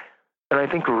I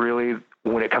think really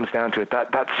when it comes down to it,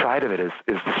 that side of it is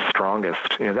the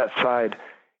strongest. That side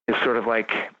is sort of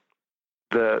like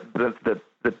the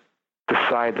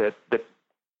side that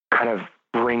kind of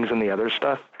brings in the other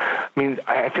stuff. I mean,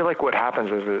 I feel like what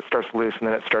happens is it starts loose and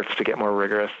then it starts to get more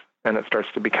rigorous and it starts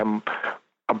to become,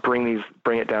 bring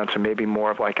it down to maybe more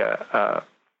of like a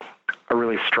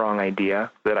really strong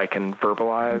idea that I can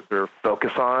verbalize or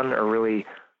focus on or really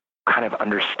kind of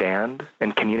understand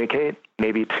and communicate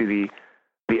maybe to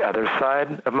the other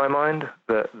side of my mind,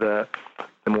 the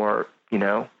more,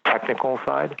 technical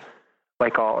side.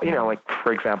 Like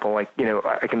for example, I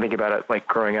can think about it like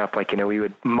growing up, we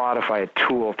would modify a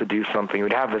tool to do something.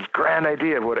 We'd have this grand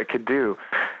idea of what it could do.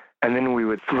 And then we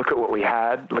would look at what we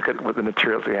had, look at what the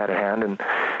materials we had at hand and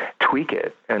tweak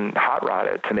it and hot rod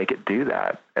it to make it do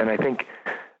that. And I think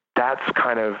that's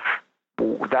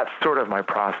sort of my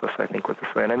process, I think, with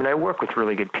this way. And I mean, I work with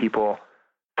really good people.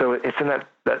 So it's in that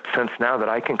sense now that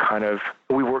I can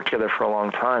we work together for a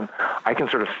long time. I can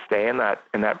sort of stay in that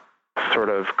sort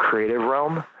of creative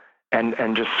realm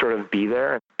and just sort of be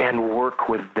there and work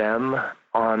with them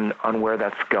on where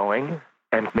that's going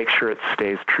and make sure it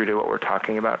stays true to what we're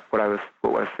talking about, what I was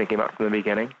thinking about from the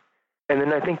beginning. And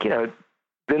then I think,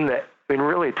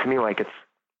 really to me, like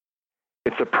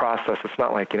it's a process. It's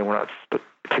not like, we're not,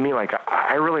 to me, like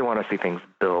I really want to see things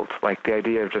built. Like the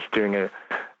idea of just doing a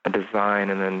design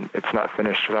and then it's not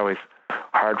finished is always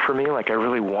hard for me. Like I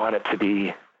really want it to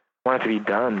be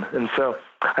done. And so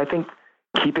I think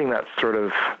keeping that sort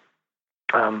of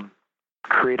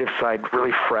creative side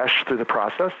really fresh through the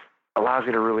process allows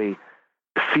me to really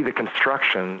see the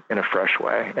construction in a fresh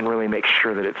way and really make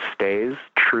sure that it stays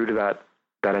true to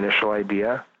that initial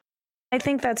idea. I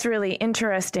think that's really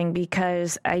interesting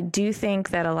because I do think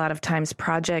that a lot of times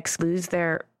projects lose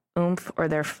their oomph or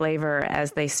their flavor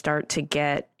as they start to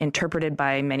get interpreted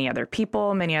by many other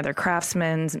people, many other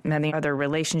craftsmen, many other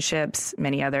relationships,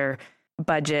 many other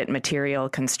budget, material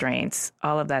constraints,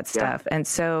 all of that stuff. Yeah. And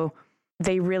so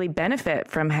they really benefit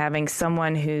from having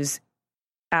someone who's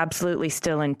absolutely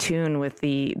still in tune with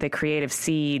the creative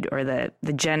seed or the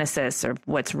genesis of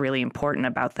what's really important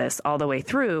about this all the way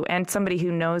through, and somebody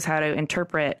who knows how to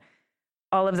interpret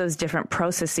all of those different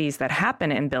processes that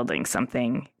happen in building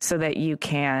something so that you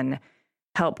can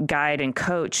help guide and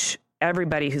coach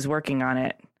everybody who's working on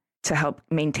it to help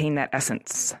maintain that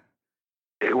essence.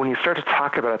 When you start to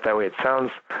talk about it that way, it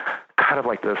sounds kind of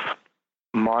like this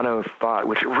mono thought,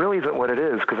 which it really isn't what it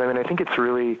is. Because I mean, I think it's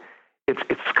really, it's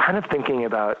kind of thinking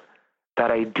about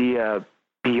that idea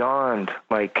beyond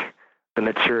like the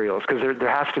materials, because there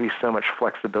has to be so much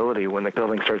flexibility when the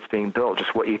building starts being built,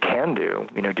 just what you can do,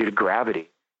 due to gravity,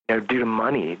 due to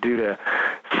money, due to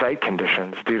site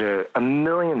conditions, due to a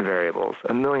million variables.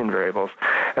 And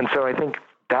so I think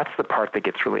that's the part that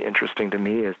gets really interesting to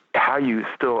me, is how you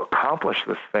still accomplish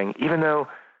this thing, even though,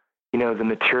 the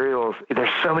materials, there's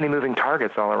so many moving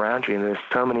targets all around you, and there's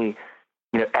so many,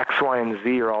 X, Y, and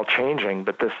Z are all changing,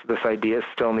 but this idea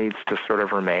still needs to sort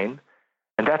of remain.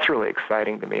 And that's really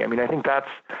exciting to me. I mean, I think that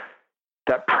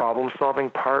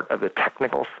problem-solving part of the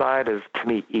technical side is, to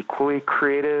me, equally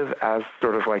creative as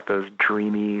sort of like those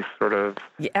dreamy sort of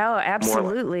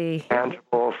absolutely more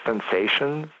tangible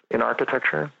sensations in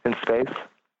architecture, in space.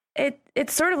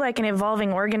 It's sort of like an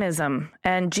evolving organism,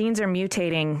 and genes are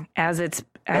mutating as it's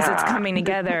coming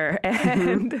together.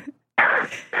 And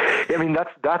I mean,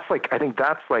 that's like, I think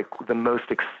that's like the most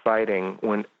exciting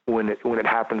when it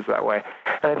happens that way.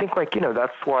 And I think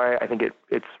that's why I think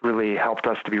it's really helped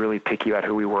us to be really picky about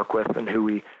who we work with and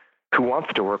who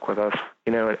wants to work with us,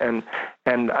 and I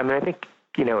mean, I think,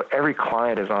 every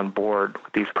client is on board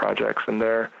with these projects, and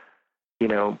they're,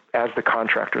 as the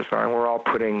contractors are, and we're all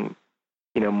putting,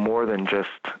 more than just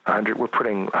 100, we're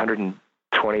putting 120%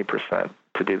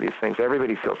 to do these things.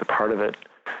 Everybody feels a part of it.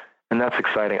 And that's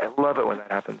exciting. I love it when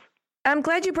that happens. I'm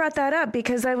glad you brought that up,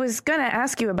 because I was going to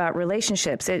ask you about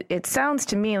relationships. It sounds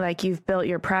to me like you've built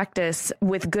your practice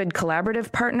with good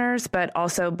collaborative partners, but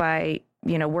also by,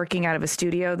 working out of a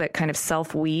studio that kind of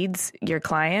self-weeds your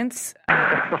clients.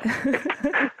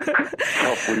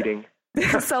 Self-weeding.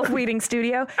 Self-weeding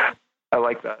studio. I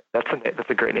like that. That's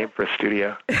a great name for a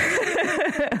studio.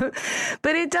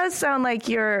 But it does sound like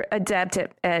you're adept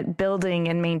at building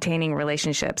and maintaining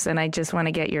relationships. And I just want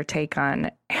to get your take on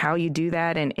how you do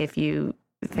that, and if you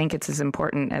think it's as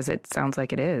important as it sounds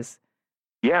like it is.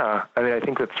 Yeah. I mean, I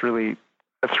think that's really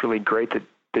great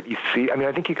that you see. I mean,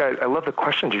 I think you guys, I love the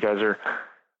questions you guys are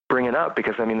bringing up,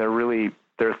 because I mean,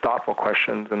 they're thoughtful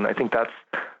questions. And I think that's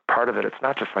part of it. It's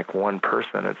not just like one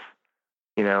person.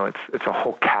 It's a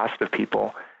whole cast of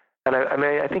people. And I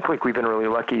mean, I think like we've been really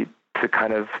lucky to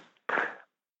kind of,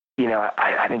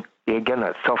 I think, again,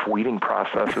 that self-weeding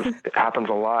process it happens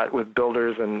a lot with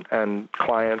builders and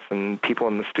clients and people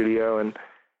in the studio. And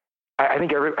I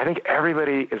think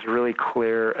everybody is really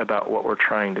clear about what we're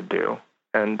trying to do,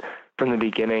 and from the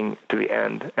beginning to the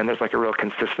end. And there's like a real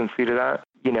consistency to that,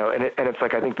 and it's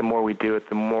like, I think the more we do it,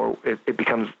 the more it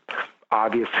becomes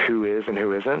obvious who is and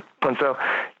who isn't. And so,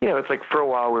 it's like for a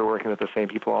while we were working with the same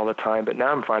people all the time, but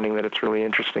now I'm finding that it's really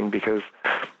interesting, because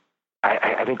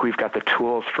I think we've got the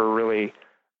tools for really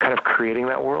kind of creating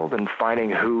that world and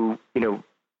finding who, we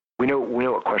know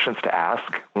what questions to ask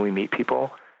when we meet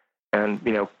people, and,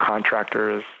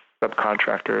 contractors,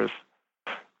 subcontractors,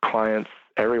 clients,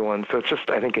 everyone. So it's just,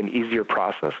 I think, an easier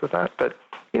process with that. But,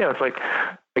 it's like,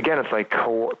 again, it's like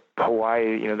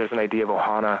Hawaii, there's an idea of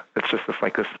ohana. It's just this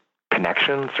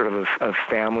connection sort of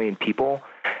family and people.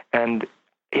 And,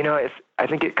 I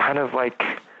think it kind of like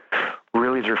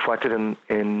really is reflected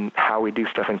in how we do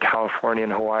stuff in California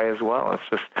and Hawaii as well. It's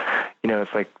just,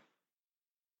 it's like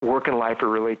work and life are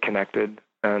really connected,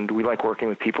 and we like working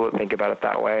with people that think about it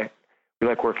that way. We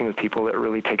like working with people that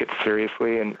really take it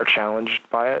seriously and are challenged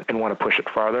by it and want to push it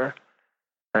farther.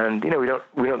 And, we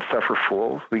don't suffer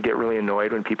fools. We get really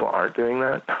annoyed when people aren't doing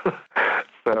that.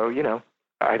 So,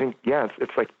 I think,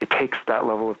 it's like it takes that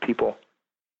level of people.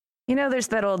 There's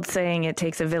that old saying, it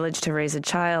takes a village to raise a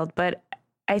child. But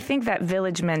I think that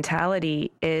village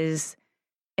mentality is,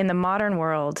 in the modern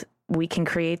world, we can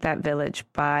create that village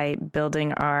by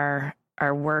building our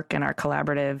work and our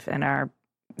collaborative and our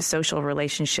social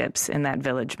relationships in that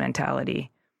village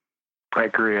mentality. I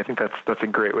agree. I think that's a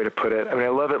great way to put it. I mean, I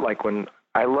love it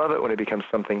when it becomes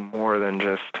something more than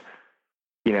just,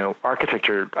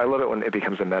 architecture. I love it when it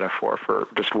becomes a metaphor for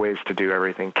just ways to do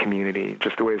everything, community,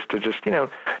 just the ways to just, know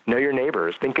your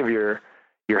neighbors. Think of your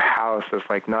house as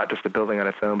like not just a building on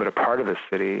its own, but a part of the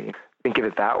city. Think of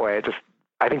it that way.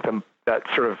 I think that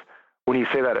sort of, when you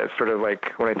say that, it's sort of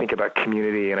like when I think about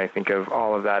community and I think of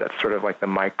all of that, it's sort of like the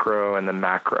micro and the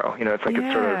macro. It's like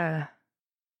It's sort of,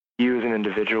 you as an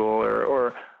individual,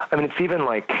 or I mean, it's even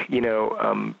like,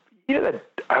 that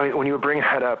when you were bringing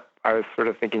that up, I was sort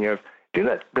of thinking of,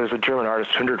 there's a German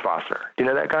artist, Hundertwasser. Do you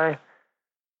know that guy?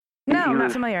 No, I'm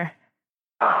not familiar.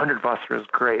 Hundertwasser is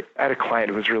great. I had a client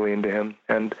who was really into him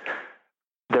and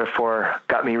therefore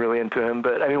got me really into him.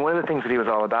 But I mean, one of the things that he was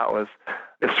all about was,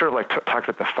 it's sort of like talks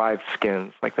about the 5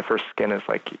 skins. Like the first skin is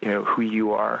like, who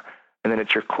you are, and then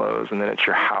it's your clothes, and then it's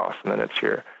your house, and then it's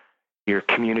your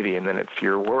community, and then it's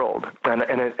your world. And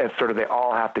it's sort of, they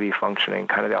all have to be functioning,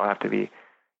 kind of, they all have to be,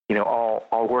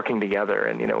 all working together.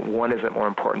 And, one isn't more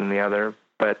important than the other.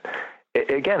 But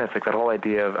again, it's like that whole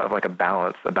idea of like a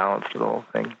balance to the whole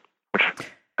thing, which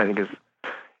I think is,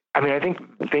 I think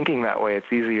thinking that way,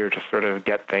 it's easier to sort of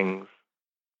get things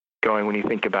going when you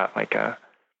think about like a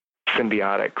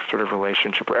symbiotic sort of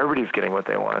relationship where everybody's getting what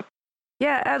they want.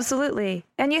 Yeah, absolutely.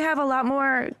 And you have a lot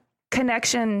more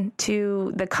connection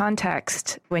to the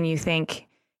context when you think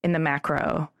in the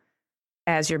macro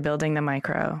as you're building the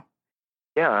micro.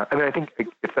 Yeah, I think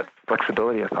it's that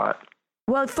flexibility of thought.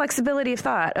 Well, flexibility of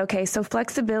thought. Okay, so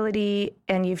flexibility,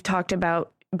 and you've talked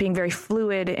about being very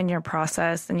fluid in your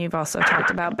process, and you've also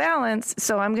talked about balance.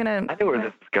 So I know where this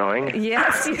is going.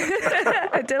 Yes,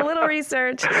 I did a little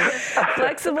research.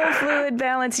 Flexible, fluid,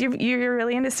 balance. You're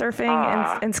really into surfing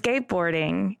and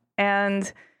skateboarding,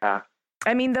 and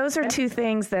those are 2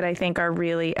 things that I think are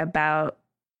really about,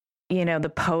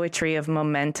 the poetry of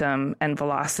momentum and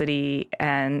velocity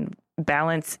and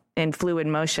balance in fluid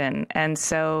motion. And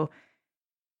so,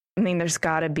 there's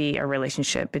got to be a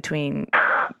relationship between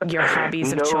your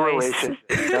hobbies of choice. No relationship.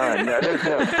 None. No, there's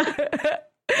no.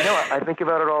 I think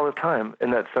about it all the time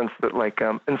in that sense that like,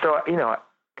 and so,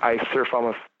 I surf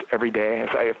almost every day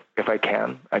if I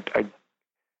can. And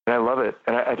I love it.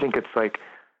 And I think it's like,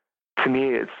 to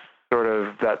me, it's sort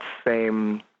of that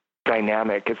same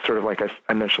dynamic. It's sort of like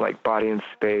I mentioned, like body and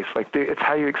space. Like it's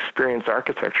how you experience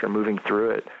architecture, moving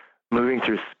through it, moving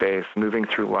through space, moving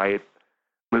through light,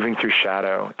 moving through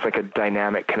shadow. It's like a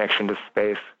dynamic connection to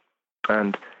space.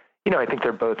 And, I think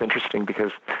they're both interesting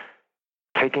because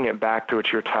taking it back to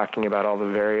what you were talking about, all the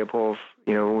variables,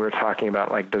 when we were talking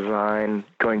about like design,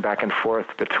 going back and forth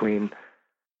between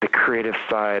the creative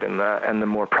side and the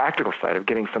more practical side of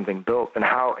getting something built, and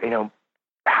how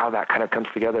that kind of comes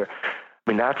together.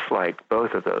 That's like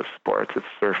both of those sports. It's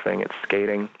surfing, it's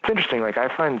skating. It's interesting. Like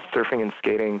I find surfing and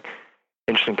skating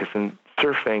interesting because in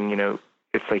surfing,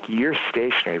 it's like you're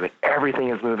stationary, but everything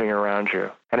is moving around you.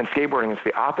 And in skateboarding, it's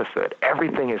the opposite.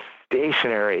 Everything is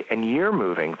stationary and you're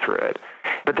moving through it.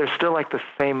 But there's still like the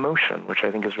same motion, which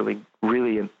I think is really,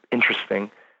 really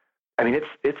interesting.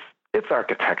 It's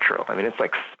architectural. It's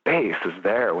like space is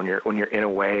there when you're in a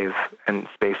wave, and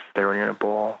space is there when you're in a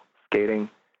bowl skating.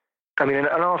 And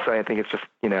also I think it's just,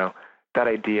 that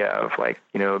idea of like,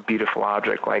 a beautiful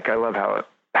object. Like I love how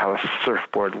a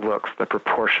surfboard looks, the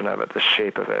proportion of it, the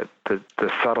shape of it, the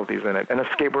subtleties in it, and a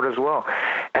skateboard as well.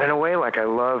 And in a way, like I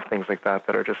love things like that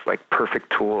are just like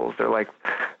perfect tools. They're like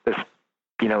this,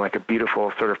 like a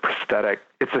beautiful sort of prosthetic.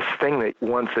 It's this thing that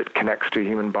once it connects to a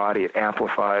human body, it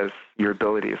amplifies your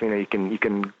abilities. You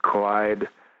can glide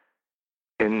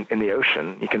in the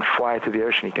ocean. You can fly through the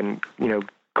ocean. You can,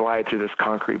 glide through this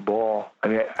concrete bowl. To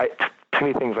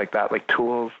me, things like that, like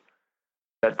tools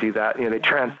that do that, they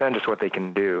transcend just what they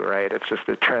can do, right? It's just,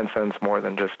 it transcends more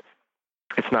than just,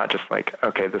 it's not just like,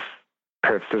 okay, this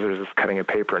pair of scissors is cutting a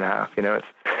paper in half,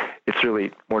 it's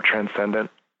really more transcendent.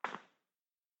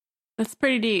 That's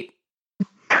pretty deep.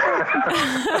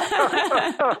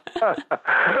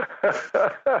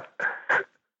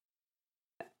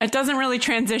 It doesn't really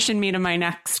transition me to my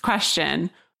next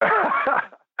question.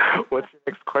 What's your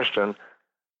next question?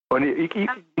 Well, you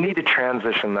need to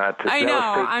transition that. I know.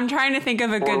 I'm trying to think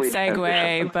of a good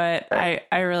segue, but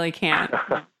I really can't.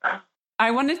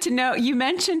 I wanted to know, you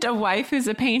mentioned a wife who's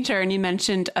a painter and you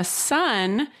mentioned a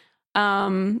son.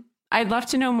 I'd love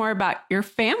to know more about your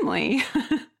family.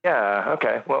 Yeah.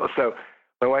 Okay. Well, so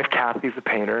my wife, Kathy's a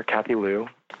painter, Kathy Liu.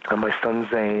 My son,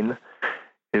 Zane,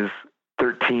 is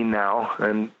 13 now.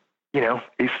 And,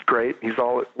 he's great. He's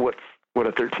all what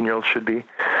a 13-year-old should be.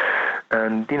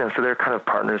 And, so they're kind of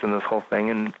partners in this whole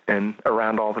thing and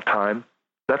around all the time.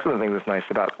 That's one of the things that's nice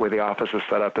about the way the office is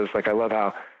set up is like, I love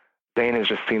how Zane has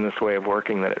just seen this way of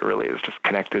working that it really is just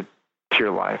connected to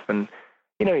your life. And,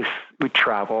 we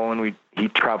travel and he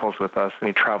travels with us and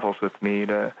he travels with me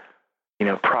to,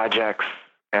 projects.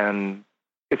 And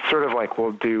it's sort of like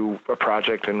we'll do a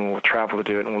project and we'll travel to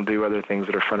do it and we'll do other things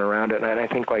that are fun around it. And I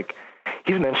think like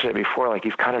he's mentioned it before, like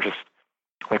he's kind of just,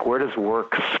 like, where does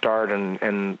work start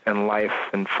and life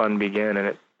and fun begin?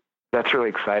 And that's really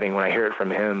exciting when I hear it from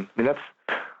him. That's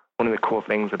one of the cool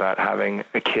things about having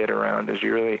a kid around is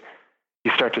you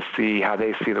start to see how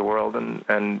they see the world,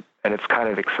 and it's kind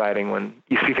of exciting when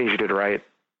you see things you did right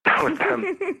with them.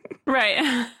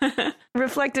 Right.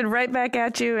 Reflected right back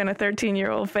at you in a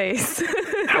 13-year-old face.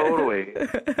 Totally,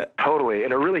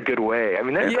 in a really good way. I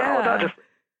mean, they're all about just.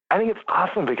 I think it's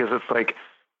awesome because it's like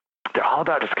they're all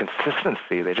about just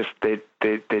consistency. They just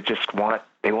want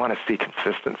to see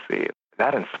consistency.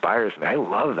 That inspires me. I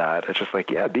love that. It's just like,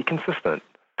 yeah, be consistent.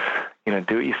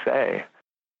 Do what you say.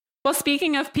 Well,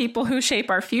 speaking of people who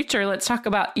shape our future, let's talk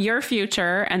about your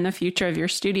future and the future of your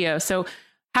studio. So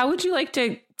how would you like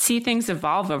to see things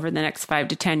evolve over the next 5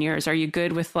 to 10 years? Are you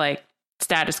good with like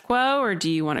status quo, or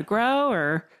do you want to grow?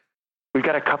 Or we've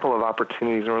got a couple of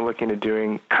opportunities, and we're looking at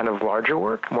doing kind of larger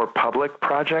work, more public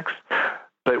projects.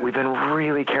 But we've been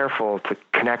really careful to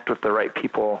connect with the right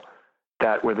people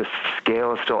where the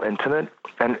scale is still intimate.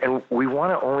 And we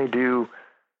want to only do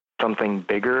something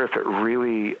bigger if it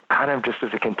really kind of just is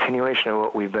a continuation of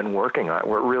what we've been working on,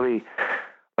 where it really,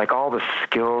 like all the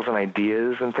skills and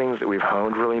ideas and things that we've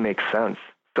honed really make sense.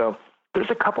 So there's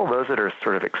a couple of those that are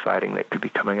sort of exciting that could be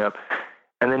coming up.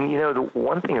 And then, the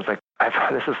one thing is like,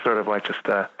 this is sort of like just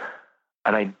a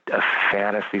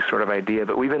fantasy sort of idea,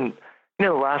 but we've been,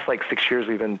 the last like 6 years,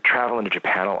 we've been traveling to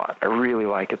Japan a lot. I really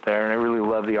like it there, and I really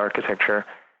love the architecture.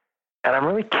 And I'm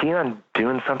really keen on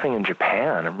doing something in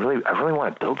Japan. I really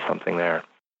want to build something there.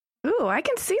 Ooh, I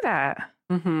can see that.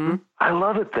 Mm-hmm. I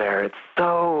love it there. It's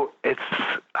so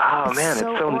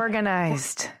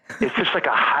organized. It's just like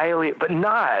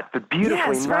but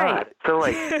beautifully yes, not. Right. So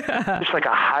like, just like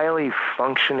a highly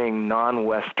functioning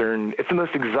non-Western, it's the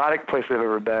most exotic place I've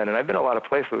ever been. And I've been a lot of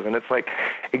places, and it's like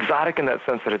exotic in that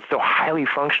sense that it's so highly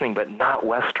functioning, but not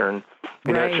Western.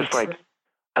 It's just like,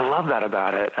 I love that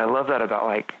about it. I love that about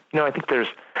like, I think there's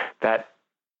that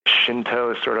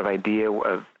Shinto sort of idea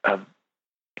of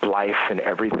life and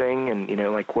everything, and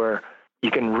like where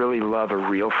you can really love a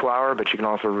real flower, but you can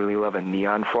also really love a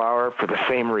neon flower for the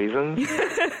same reasons,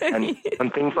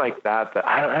 and things like that. That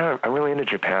I'm really into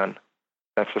Japan.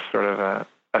 That's just sort of a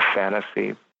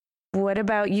fantasy. What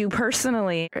about you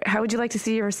personally? How would you like to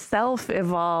see yourself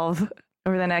evolve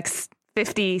over the next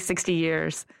 50, 60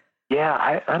 years?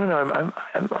 Yeah, I don't know.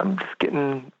 I'm just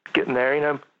getting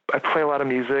there. I play a lot of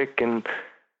music, and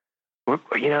I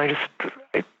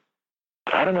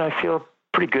don't know. I feel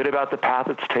pretty good about the path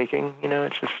it's taking.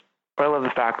 It's just, I love the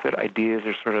fact that ideas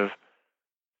are sort of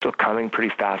still coming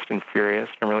pretty fast and furious.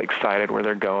 I'm really excited where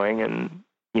they're going, and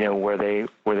where they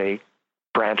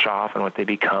branch off and what they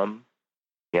become.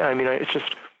 Yeah, I mean, it's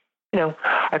just,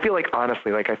 I feel like,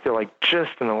 honestly, like I feel like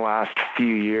just in the last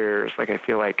few years, like I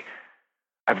feel like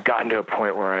I've gotten to a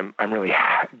point where I'm really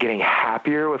getting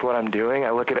happier with what I'm doing.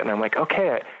 I look at it and I'm like,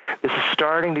 okay, this is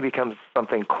starting to become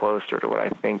something closer to what I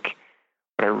think,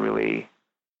 what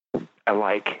I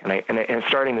like, and it's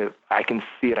starting to. I can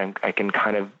see it. I can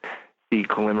kind of see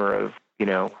glimmer of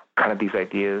kind of these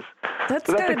ideas.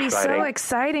 That's got to be so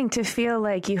exciting to feel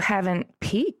like you haven't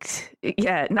peaked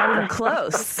yet, not even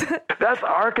close. That's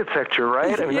architecture,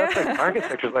 right? I mean, that's like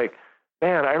architecture. Like,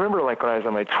 man, I remember like when I was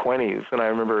in my 20s, and I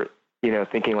remember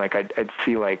thinking like I'd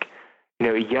see like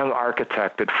a young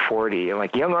architect at 40, and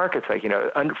like young architect,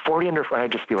 40 under, and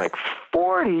I'd just be like,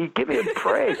 40? Give me a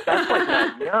break. That's like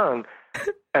not young.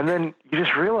 And then you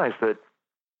just realize that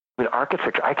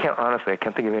architecture, I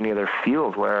can't think of any other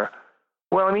field where,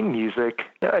 music,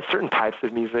 certain types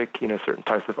of music, certain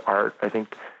types of art. I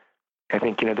think,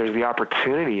 there's the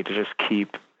opportunity to just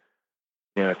keep,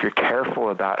 if you're careful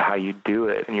about how you do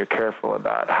it and you're careful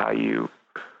about how you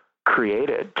create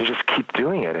it, to just keep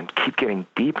doing it and keep getting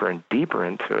deeper and deeper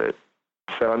into it.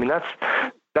 So,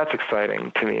 that's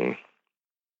exciting to me.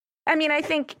 I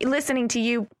think listening to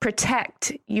you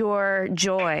protect your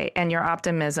joy and your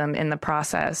optimism in the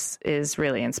process is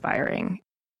really inspiring.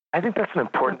 I think that's an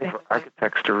important thing for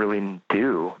architects to really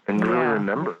do and really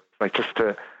remember. Like just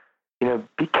to,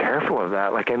 be careful of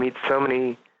that. Like I meet so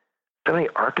many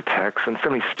architects and so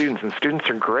many students, and students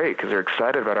are great because they're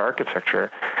excited about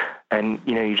architecture. And,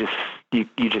 you just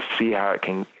see how it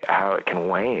can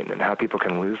wane and how people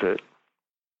can lose it.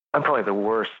 I'm probably the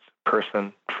worst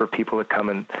person for people to come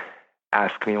and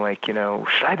ask me like, should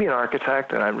I be an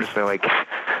architect? And I'm just like,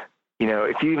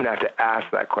 if you even have to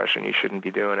ask that question, you shouldn't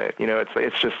be doing it.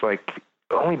 It's just like,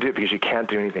 only do it because you can't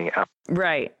do anything else.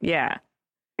 Right. Yeah.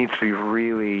 It needs to be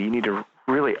you need to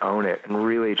really own it and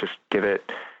really just give it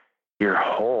your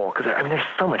whole, because there's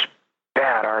so much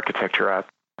bad architecture out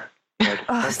there.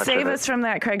 Save us from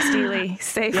that, Craig Steely.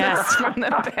 Save us from the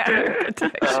bad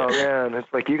architecture. Oh man, it's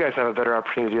like you guys have a better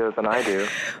opportunity to do it than I do.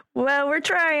 Well, we're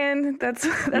trying. That's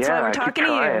why we're talking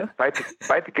to you.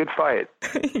 Fight the good fight.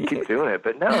 Keep doing it.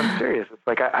 But no, I'm serious. It's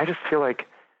like I just feel like,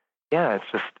 yeah, it's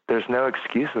just there's no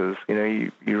excuses. You know,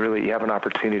 you really have an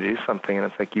opportunity to do something, and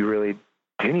it's like you really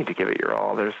do need to give it your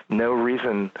all. There's no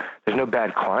reason. There's no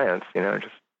bad clients. You know,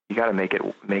 just you got to make it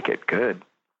good.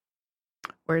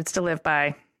 Words to live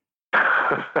by.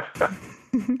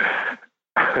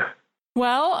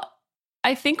 Well,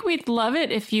 I think we'd love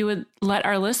it if you would let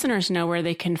our listeners know where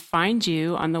they can find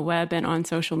you on the web and on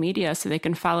social media so they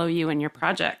can follow you and your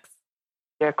projects.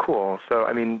 Yeah, cool. So,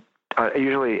 I mean,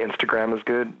 usually Instagram is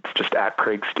good. It's just at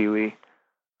Craig Steely,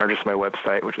 or just my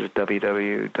website, which is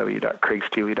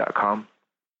www.craigsteely.com.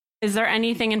 Is there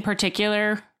anything in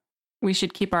particular we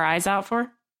should keep our eyes out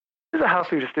for? There's a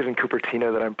house we just did in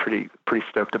Cupertino that I'm pretty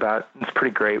stoked about. It's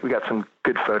pretty great. We got some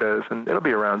good photos, and it'll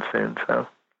be around soon. So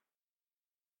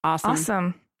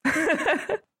awesome.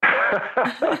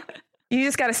 You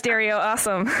just got a stereo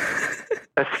awesome.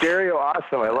 A stereo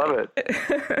awesome. I love it.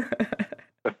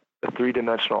 A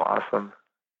three-dimensional awesome.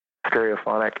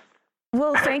 Stereophonic.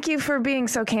 Well, thank you for being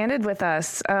so candid with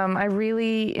us. I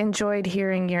really enjoyed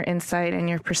hearing your insight and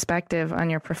your perspective on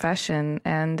your profession,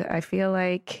 and I feel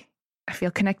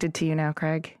connected to you now,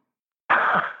 Craig.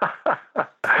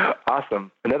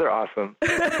 Awesome. Another awesome.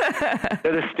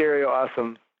 Another stereo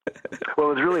awesome.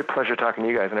 Well, it was really a pleasure talking to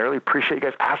you guys, and I really appreciate you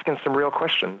guys asking some real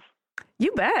questions.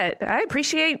 You bet. I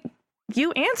appreciate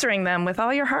you answering them with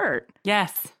all your heart.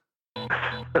 Yes.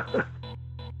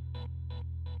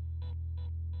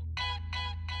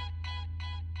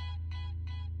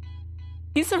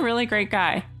 He's a really great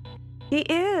guy. He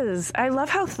is. I love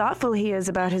how thoughtful he is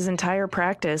about his entire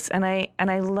practice. And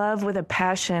I love with a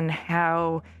passion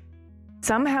how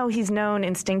somehow he's known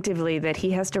instinctively that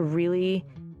he has to really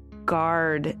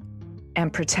guard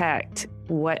and protect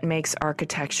what makes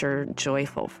architecture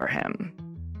joyful for him.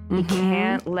 Mm-hmm. He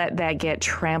can't let that get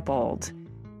trampled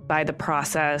by the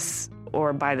process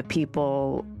or by the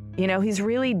people. You know, he's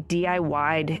really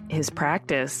DIY'd his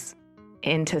practice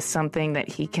into something that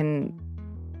he can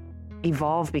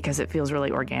evolve because it feels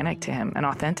really organic to him and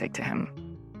authentic to him.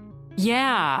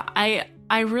 Yeah,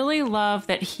 I really love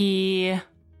that he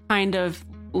kind of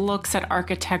looks at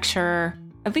architecture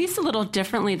at least a little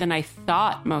differently than I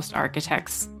thought most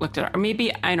architects looked at it. Or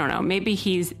maybe, I don't know, maybe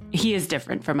he is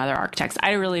different from other architects.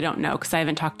 I really don't know because I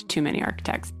haven't talked to too many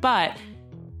architects. But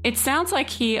it sounds like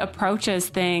he approaches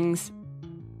things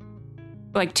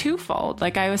like twofold.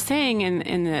 Like I was saying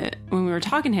when we were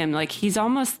talking to him, like he's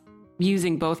almost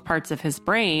using both parts of his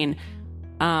brain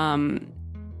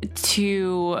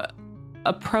to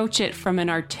approach it from an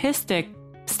artistic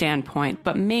standpoint,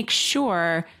 but make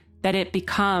sure that it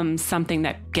becomes something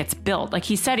that gets built. Like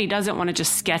he said, he doesn't want to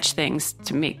just sketch things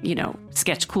to make,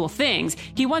 sketch cool things.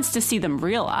 He wants to see them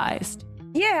realized.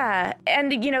 Yeah.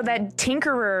 And, that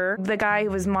tinkerer, the guy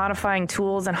who was modifying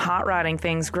tools and hot rodding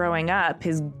things growing up,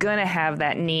 is going to have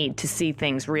that need to see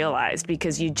things realized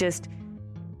because you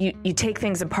take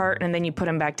things apart and then you put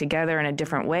them back together in a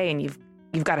different way. And you've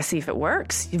got to see if it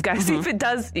works. You've got to see if it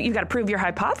does. You've got to prove your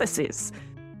hypothesis.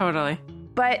 Totally.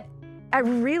 But I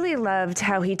really loved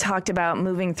how he talked about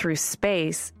moving through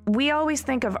space. We always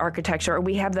think of architecture, or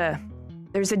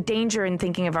there's a danger in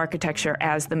thinking of architecture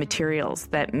as the materials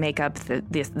that make up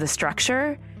the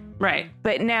structure. Right.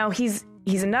 But now he's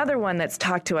another one that's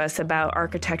talked to us about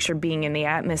architecture being in the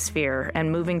atmosphere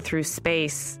and moving through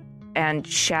space and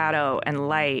shadow and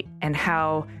light, and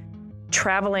how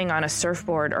traveling on a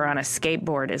surfboard or on a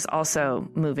skateboard is also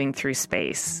moving through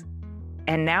space.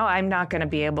 And now I'm not going to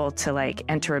be able to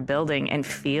enter a building and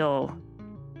feel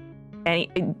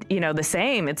the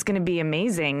same. It's going to be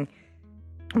amazing.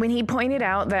 When he pointed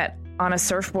out that on a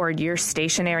surfboard, you're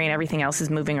stationary and everything else is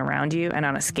moving around you, and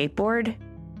on a skateboard,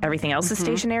 everything else is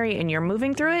stationary and you're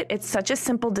moving through it. It's such a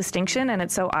simple distinction and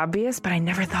it's so obvious, but I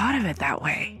never thought of it that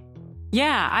way.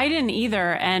 Yeah, I didn't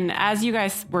either. And as you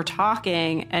guys were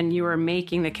talking and you were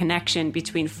making the connection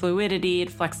between fluidity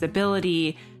and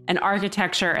flexibility and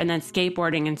architecture and then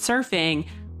skateboarding and surfing,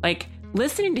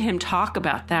 listening to him talk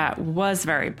about that was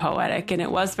very poetic and it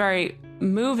was very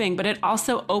moving, but it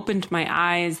also opened my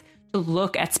eyes to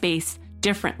look at space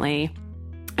differently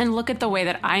and look at the way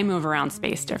that I move around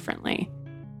space differently.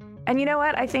 And you know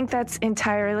what? I think that's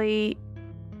entirely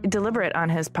deliberate on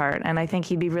his part. And I think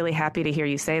he'd be really happy to hear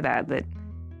you say that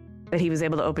he was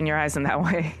able to open your eyes in that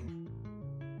way.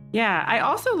 Yeah, I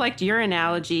also liked your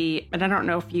analogy, and I don't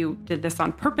know if you did this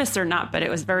on purpose or not, but it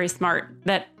was very smart,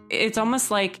 that it's almost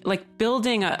like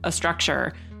building a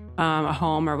structure. a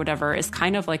home or whatever is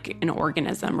kind of like an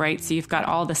organism, right? So you've got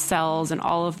all the cells and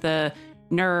all of the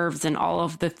nerves and all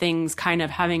of the things kind of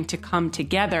having to come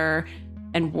together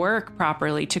and work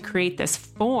properly to create this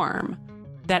form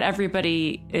that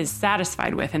everybody is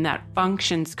satisfied with and that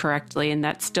functions correctly and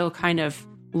that still kind of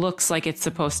looks like it's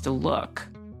supposed to look.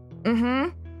 Mm-hmm.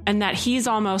 And that he's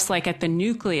almost like at the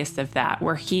nucleus of that,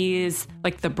 where he's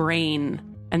like the brain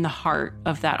and the heart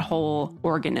of that whole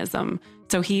organism.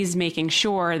 So he's making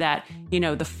sure that,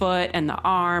 the foot and the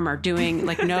arm are doing,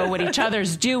 like, know what each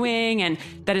other's doing and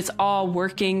that it's all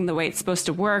working the way it's supposed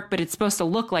to work, but it's supposed to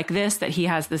look like this, that he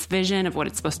has this vision of what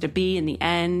it's supposed to be in the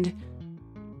end.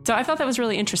 So I thought that was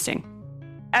really interesting.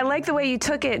 I like the way you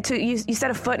took it to, you said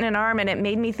a foot and an arm, and it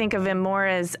made me think of him more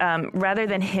as, rather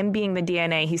than him being the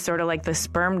DNA, he's sort of like the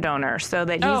sperm donor, so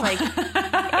that he's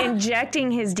like injecting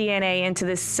his DNA into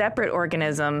this separate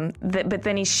organism, but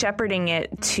then he's shepherding it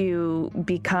to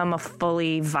become a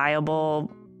fully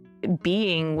viable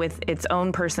being with its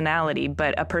own personality,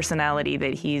 but a personality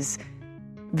that he's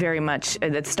very much,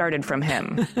 that started from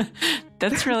him.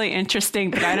 That's really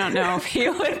interesting, but I don't know if he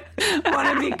would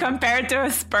want to be compared to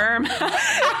a sperm.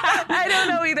 I don't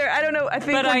know either. I don't know. I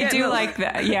think, but I do like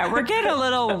that. Yeah, we're getting a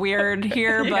little weird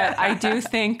here, but I do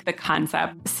think the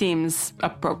concept seems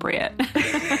appropriate.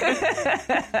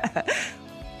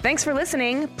 Thanks for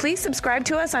listening. Please subscribe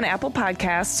to us on Apple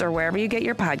Podcasts or wherever you get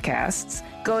your podcasts.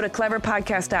 Go to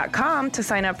cleverpodcast.com to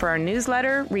sign up for our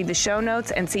newsletter, read the show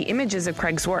notes, and see images of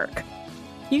Craig's work.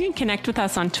 You can connect with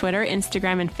us on Twitter,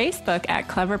 Instagram, and Facebook at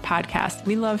Clever Podcast.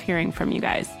 We love hearing from you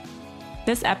guys.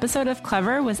 This episode of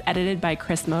Clever was edited by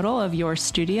Chris Modal of Your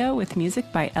Studio with music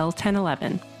by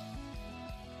L1011.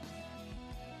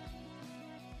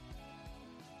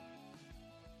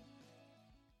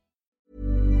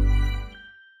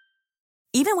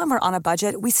 Even when we're on a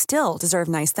budget, we still deserve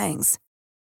nice things.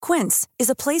 Quince is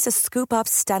a place to scoop up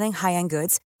stunning high-end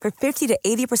goods for 50 to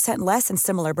 80% less than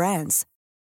similar brands.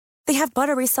 They have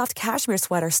buttery soft cashmere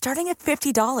sweaters starting at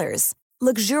 $50,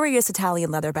 luxurious Italian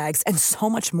leather bags, and so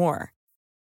much more.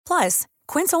 Plus,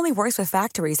 Quince only works with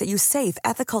factories that use safe,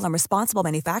 ethical, and responsible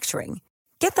manufacturing.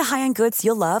 Get the high-end goods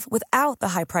you'll love without the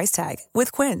high price tag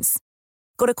with Quince.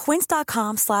 Go to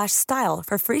quince.com/style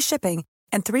for free shipping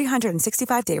and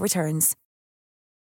 365-day returns.